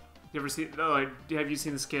 You ever see? Like, have you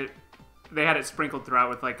seen the skit? They had it sprinkled throughout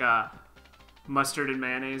with like mustard and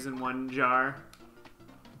mayonnaise in one jar.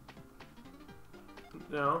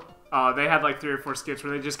 No. Oh, they had like 3 or 4 skits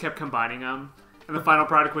where they just kept combining them, and the final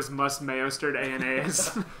product was must mayo stirred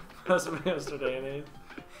mayonnaise. Must mayo stirred mayonnaise.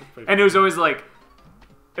 And it was always like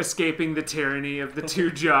escaping the tyranny of the 2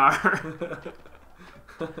 jar.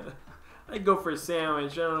 I go for a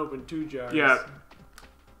sandwich. I don't open 2 jars. Yeah.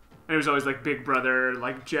 And it was always like Big Brother,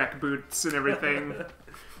 like jackboots and everything.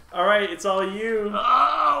 All right, it's all you.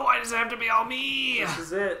 Oh, why does it have to be all me? This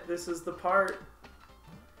is it. This is the part.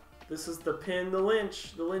 This is the pin, the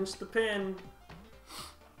lynch, the pin.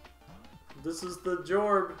 This is the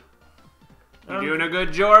jorb. You're doing a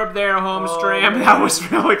good job there, Holmstram. Oh, that was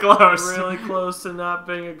really close. Really close to not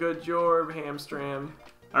being a good jorb, Hamstram.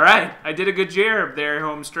 All right, I did a good job there,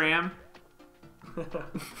 Holmstram.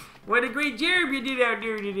 What a great job you did out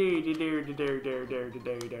there.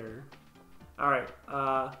 Alright,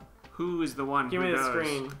 Who is the one give who me the knows?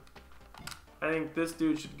 screen. I think this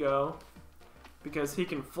dude should go. Because he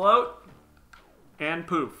can float. And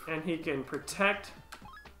poof. And he can protect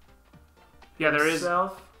Yeah, there is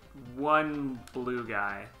himself. one blue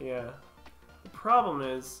guy. Yeah. The problem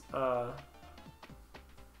is, alright,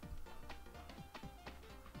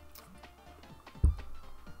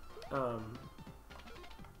 I'm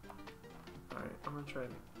gonna try.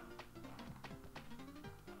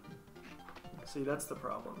 See, that's the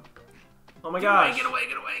problem. Oh my gosh! Get away,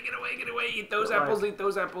 get away, get away, get away! Eat those But apples, eat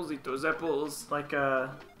those apples, eat those apples. Like, I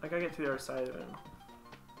gotta get to the other side of it.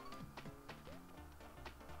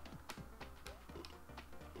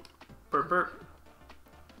 Burp, burp.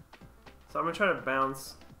 So I'm gonna try to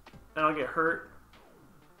bounce, and I'll get hurt.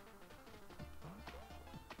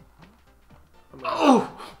 Oh!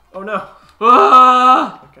 Oh no!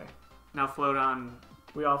 Ah! Okay. Now float on.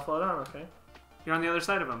 We all float on, okay? You're on the other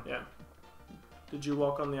side of him. Yeah. Did you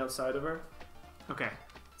walk on the outside of her? Okay.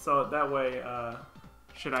 So that way,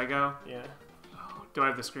 Should I go? yeah. Oh, do I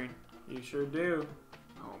have the screen? You sure do.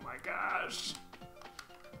 Oh my gosh.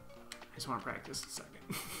 I just want to practice a second.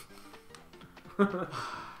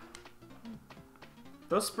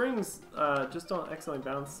 Those springs just don't accidentally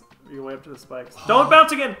bounce your way up to the spikes. Don't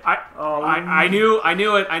bounce again! I knew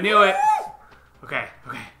it. Okay.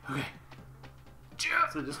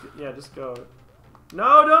 So just, yeah, just go.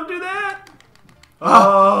 No, don't do that!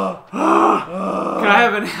 Can I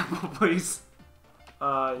have an apple, please?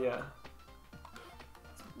 Yeah.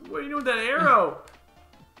 What are you doing with that arrow?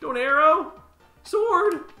 Do an arrow?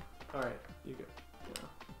 Sword! Alright, you go.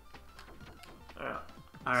 Yeah. Alright.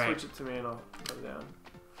 Alright. Switch it to me and I'll come down.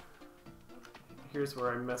 Here's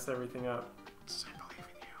where I mess everything up.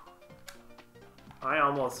 I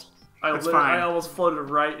believe in you. I almost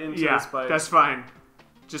floated right into the spike. That's fine.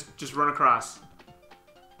 Just run across.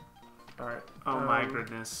 Alright. Oh my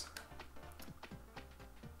goodness.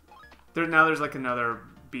 There's like another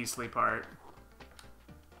beastly part.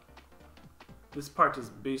 This part is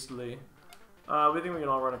beastly. We think we can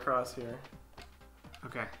all run across here.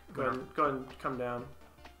 Okay. Go ahead and come down.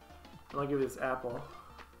 And I'll give you this apple.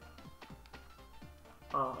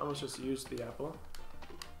 Oh, I almost just used the apple.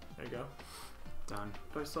 There you go. Done.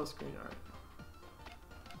 Do I still screen art?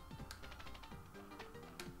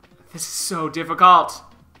 This is so difficult.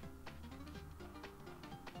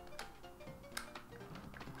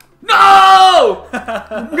 No!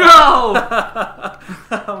 No!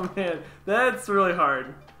 Oh man, that's really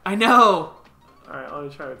hard. I know. Alright, let me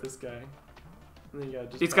try with this guy. And then you gotta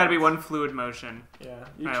just It's got to be one fluid motion. Yeah.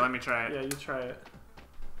 Alright, let me try it. Yeah, you try it.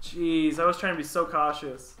 Jeez, I was trying to be so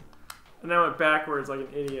cautious. And I went backwards like an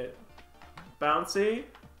idiot. Bouncy.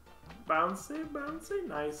 Bouncy, bouncy.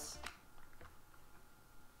 Nice.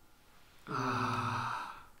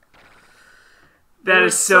 That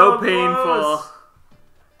is so painful. close.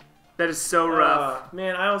 That is so rough.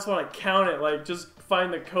 Man, I almost want to count it. Like, just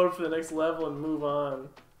find the code for the next level and move on.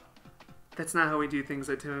 That's not how we do things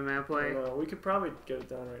at Tim and Matt I Play. know. We could probably get it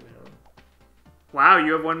done right now. Wow,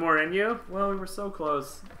 you have one more in you? Well, we were so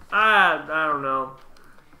close. I don't know.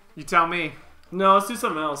 You tell me. No, let's do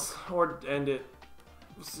something else. Or end it.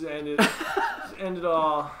 Just end it. Just end it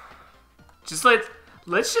all.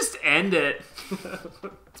 Let's just end it.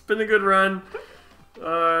 It's been a good run.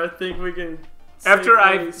 I think we can... After safely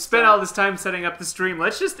I've spent stop. all this time setting up the stream,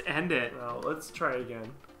 let's just end it. No, let's try it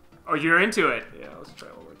again. Oh, you're into it. Yeah, let's try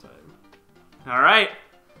it one more time. All right.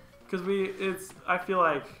 Because I feel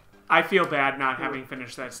like... I feel bad not having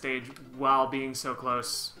finished that stage while being so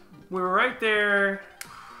close. We were right there.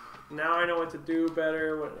 Now I know what to do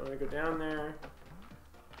better when I go down there.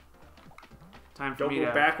 Time for Don't me go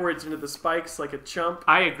to... backwards into the spikes like a chump.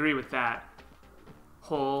 I agree with that.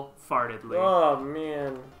 Wholeheartedly. Oh,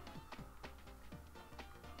 man.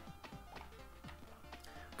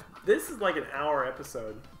 This is like an hour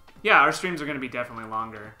episode. Yeah, our streams are going to be definitely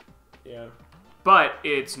longer. Yeah. But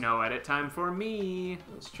it's no edit time for me.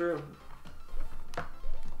 That's true.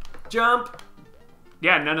 Jump!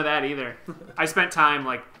 Yeah, none of that either. I spent time,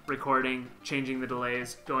 like, recording, changing the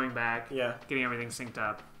delays, going back, Yeah. getting everything synced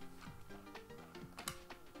up.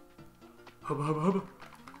 Hubba, hubba, hubba.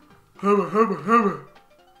 Hubba, hubba, hubba.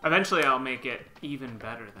 Eventually I'll make it even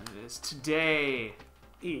better than it is today.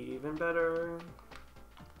 Even better.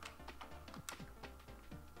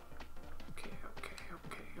 Okay.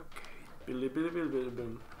 Billy, billy, billy, billy,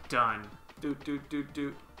 boom. Done. Doot, doot, doot,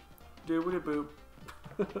 doot. Doobity boop.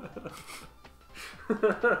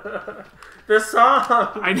 The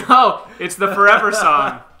song! I know! It's the forever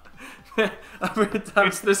song. Time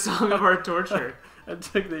It's the song of our torture. I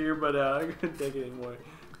took the earbud out. I couldn't take it anymore.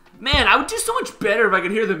 Man, I would do so much better if I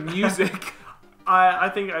could hear the music. I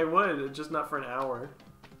think I would, just not for an hour.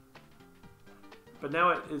 But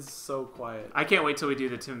now it is so quiet. I can't wait till we do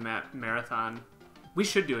the Tim Marathon. We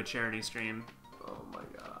should do a charity stream. Oh my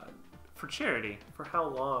god. For charity. For how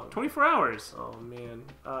long? 24 hours. Oh man.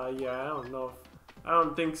 Yeah, I don't know. I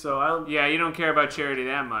don't think so. Yeah, you don't care about charity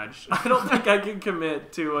that much. I don't think I can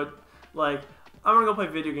commit to it. Like, I'm gonna go play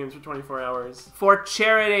video games for 24 hours. For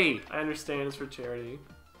charity. I understand it's for charity.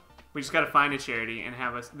 We just gotta find a charity and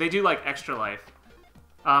have us. They do like Extra Life.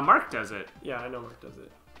 Mark does it. Yeah, I know Mark does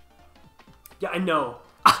it. Yeah, I know.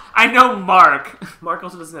 I know Mark. Mark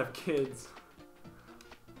also doesn't have kids.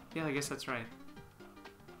 Yeah, I guess that's right.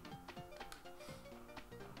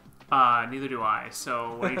 Neither do I.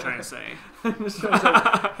 So what are you trying to say? I'm just trying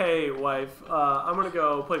to say, hey, wife, I'm gonna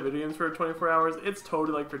go play video games for 24 hours. It's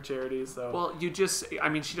totally like for charity, so. Well, you just. I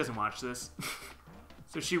mean, she doesn't watch this,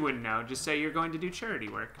 so she wouldn't know. Just say you're going to do charity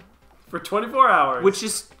work. For 24 hours. Which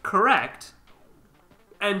is correct.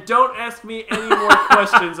 And don't ask me any more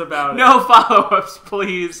questions about it. No follow-ups,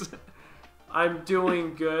 please. I'm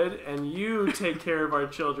doing good, and you take care of our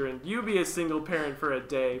children. You be a single parent for a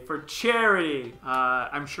day for charity.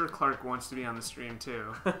 I'm sure Clark wants to be on the stream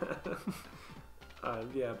too.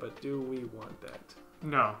 Yeah, but do we want that?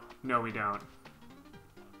 No, we don't.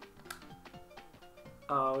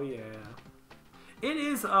 Oh yeah. It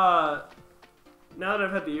is. Now that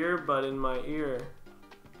I've had the earbud in my ear.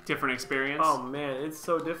 Different experience? Oh man, it's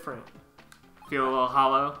so different. Feel a little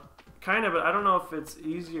hollow? Kind of, but I don't know if it's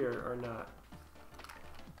easier or not.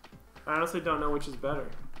 I honestly don't know which is better.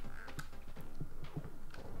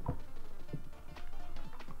 I'm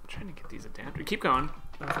trying to get these adapters. Keep going.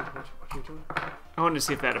 What are you doing? I wanted to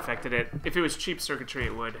see if that affected it. If it was cheap circuitry,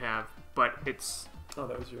 it would have, but it's... Oh,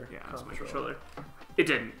 that was your... Yeah, that's my controller. It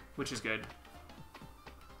didn't, which is good.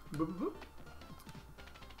 Boop, boop, boop.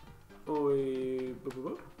 Oi, boop, boop,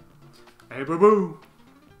 boop. Hey, boo-boo!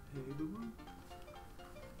 Hey, boop, boop.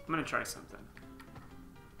 I'm gonna try something.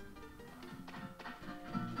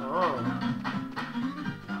 Oh.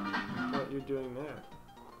 What you're doing there?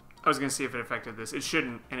 I was gonna see if it affected this. It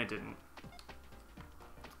shouldn't, and it didn't.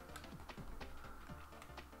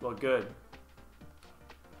 Well, good.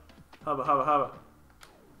 Hubba, hubba, hubba.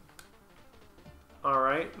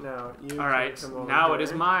 Alright, now you Alright, now it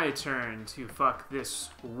is my turn to fuck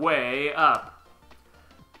this way up.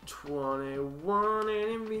 21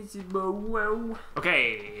 and invisible. Whoa.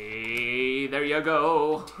 Okay, there you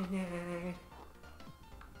go.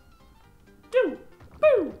 Do,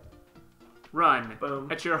 boo. Run.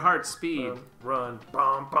 Boom. At your heart speed. Boom. Run.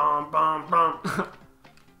 Bom, bom, bom, bom.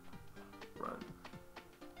 Run.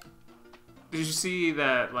 Did you see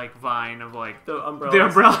that like vine of like The umbrellas? the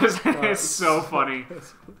umbrellas? It's so funny.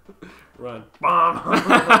 Run. Bom.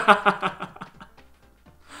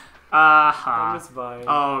 I miss Vine.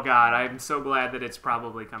 Oh god, I'm so glad that it's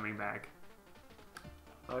probably coming back.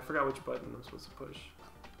 I forgot which button I'm supposed to push.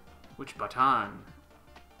 Which button?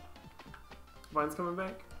 Vine's coming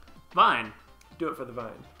back? Vine. Do it for the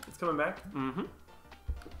Vine. It's coming back? Mm-hmm.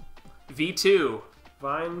 V2.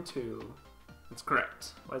 Vine 2. That's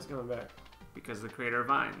correct. Why is it coming back? Because the creator of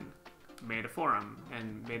Vine made a forum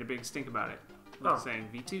and made a big stink about it. Saying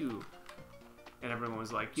V2. And everyone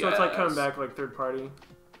was like, yes. So it's like coming back like third party?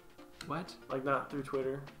 What? Like not through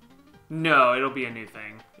Twitter? No, it'll be a new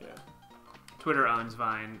thing. Yeah. Twitter owns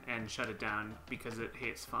Vine and shut it down because it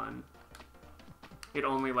hates fun. It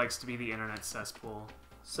only likes to be the internet cesspool.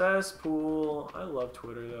 Cesspool. I love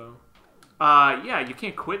Twitter though. Yeah, you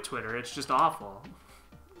can't quit Twitter. It's just awful.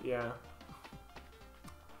 Yeah.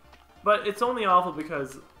 But it's only awful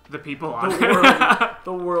because the people on it.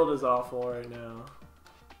 The world is awful right now.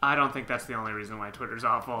 I don't think that's the only reason why Twitter's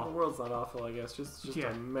awful. The world's not awful, I guess. Just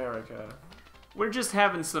America. We're just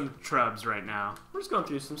having some trubs right now. We're just going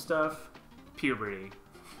through some stuff. Puberty.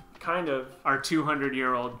 Kind of. Our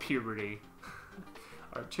 200-year-old puberty.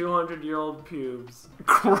 Our 200-year-old pubes.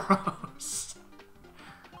 Gross.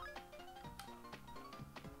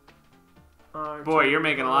 Boy, you're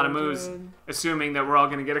making a lot of moves, assuming that we're all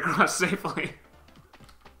going to get across safely.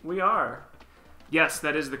 We are. Yes,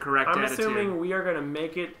 that is the correct attitude. I'm assuming we are going to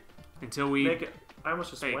make it... Until we make it. I almost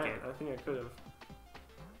just fake went. it. I think I could have.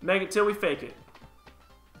 Make it till we fake it.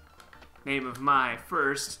 Name of my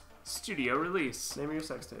first studio release. Name of your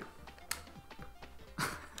sex tape.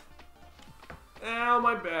 Ow,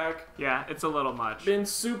 my back. Yeah, it's a little much. Been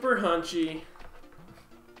super hunchy.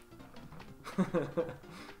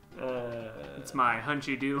 It's my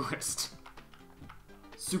hunchy do list.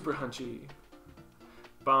 Super hunchy.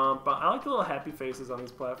 Bum, bum. I like the little happy faces on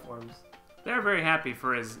these platforms. They're very happy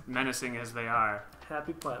for as menacing as they are.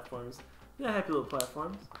 Happy platforms. Yeah, happy little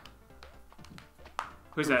platforms.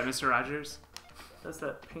 Who's that, Mr. Rogers? That's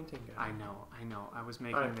that painting guy. I know. I was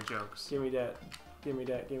making the jokes. Give me that. Give me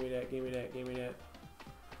that. Give me that. Give me that. Give me that.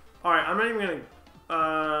 Alright, I'm not even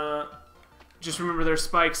gonna... Just remember there's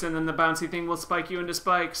spikes, and then the bouncy thing will spike you into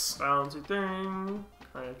spikes. Bouncy thing.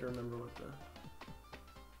 I have to remember what the...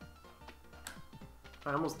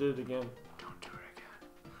 I almost did it again. Don't do it again.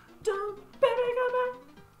 Don't, baby, come back.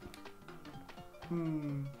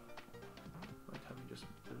 Like how you just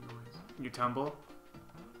did a noise. You tumble?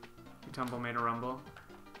 You tumble made a rumble?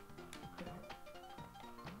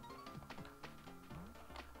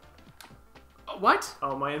 What?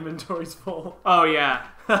 Oh, my inventory's full. Oh, yeah.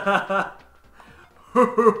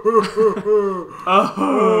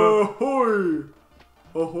 Ahoy!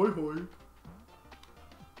 Ahoy, hoy.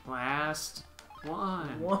 Last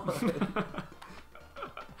one.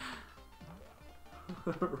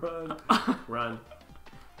 Run. Run.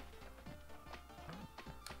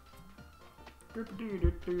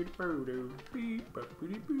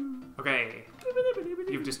 Okay.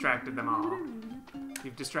 You've distracted them all.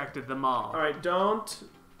 You've distracted them all. Alright, don't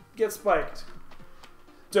get spiked.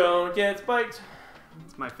 Don't get spiked.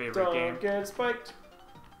 It's my favorite game. Don't get spiked.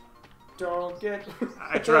 Don't get...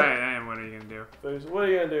 I tried. And what are you going to do? What are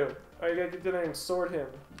you going to do? Oh, you got to get down there and sword him.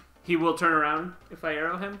 He will turn around if I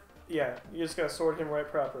arrow him? Yeah, you just got to sword him right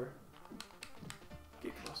proper.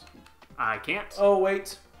 Get close. I can't. Oh,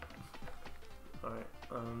 wait. Alright,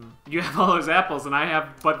 You have all those apples and I have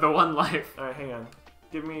but the one life. Alright, hang on.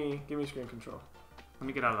 Give me screen control. Let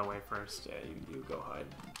me get out of the way first. Yeah, you go hide.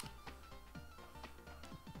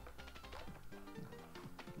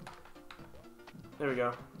 There we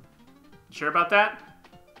go. Sure about that?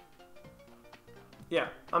 Yeah,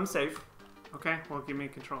 I'm safe. Okay, well give me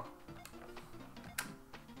control.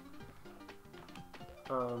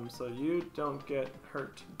 So you don't get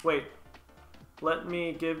hurt. Wait.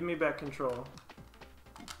 Give me back control.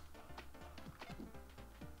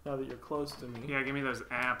 Now that you're close to me. Yeah, give me those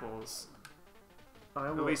apples.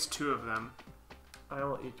 At least 2 of them. I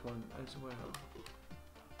will eat one as well.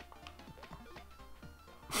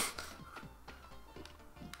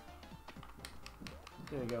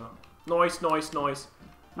 There you go. Noise, noise, noise.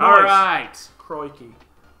 Alright! Crikey.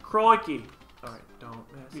 Crikey! Alright, don't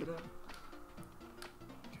mess it up.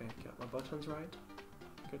 Okay, got my buttons right.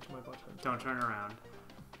 Get to my buttons. Don't turn around.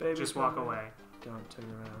 Baby, just walk away. Don't turn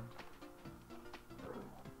around.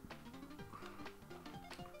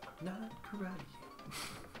 Not karate.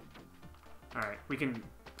 Alright, we can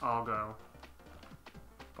all go.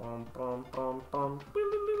 Bum, bum, bum, bum.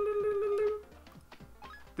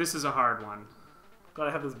 This is a hard one.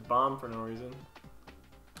 Gotta have this bomb for no reason.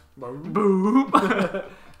 Boom. Boom!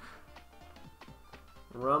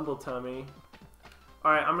 Rumble tummy.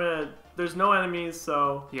 Alright, I'm gonna... There's no enemies,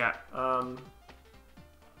 so... Yeah.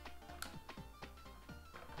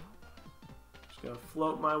 Just gonna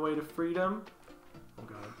float my way to freedom. Oh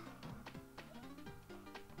god.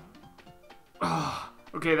 Oh,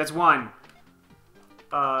 okay, that's 1.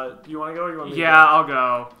 Do you wanna go or you want me to Yeah, go? I'll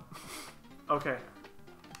go. Okay.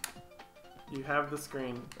 You have the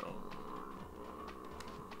screen.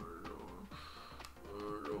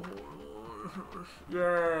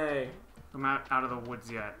 Yay! I'm not out of the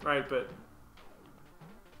woods yet. Right, but...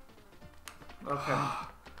 Okay.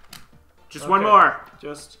 Just one more.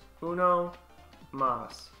 Just uno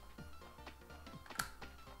mas.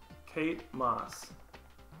 Kate Moss.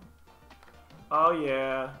 Oh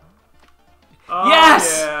yeah. Oh,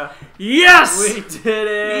 Yes! Yeah. Yes! We did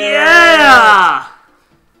it! Yeah!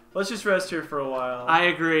 Let's just rest here for a while. I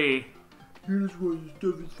agree. Here's why you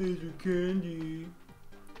stuff his face with candy.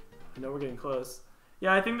 I know we're getting close.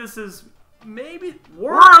 Yeah, I think this is maybe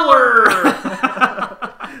Whirler!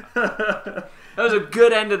 That was a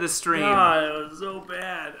good end of the stream. God, it was so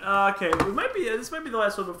bad. Okay, this might be the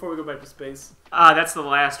last one before we go back to space. That's the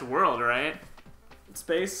last world, right?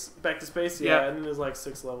 Space? Back to space? Yeah, Yep. and then there's like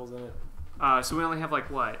 6 levels in it. So we only have like,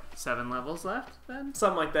 what, 7 levels left then?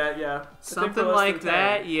 Something like that, yeah. Something like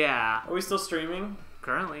that, yeah. Are we still streaming?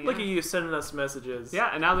 Currently, Look at you sending us messages. Yeah,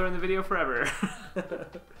 and now they're in the video forever.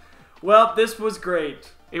 Well, this was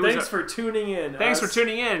great. Thanks for tuning in. Thanks for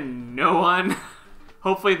tuning in, no one.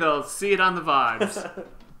 Hopefully they'll see it on the VODs.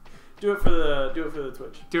 Do it for the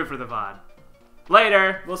Twitch. Do it for the VOD.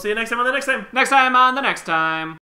 Later. We'll see you next time on the next time. Next time on the next time.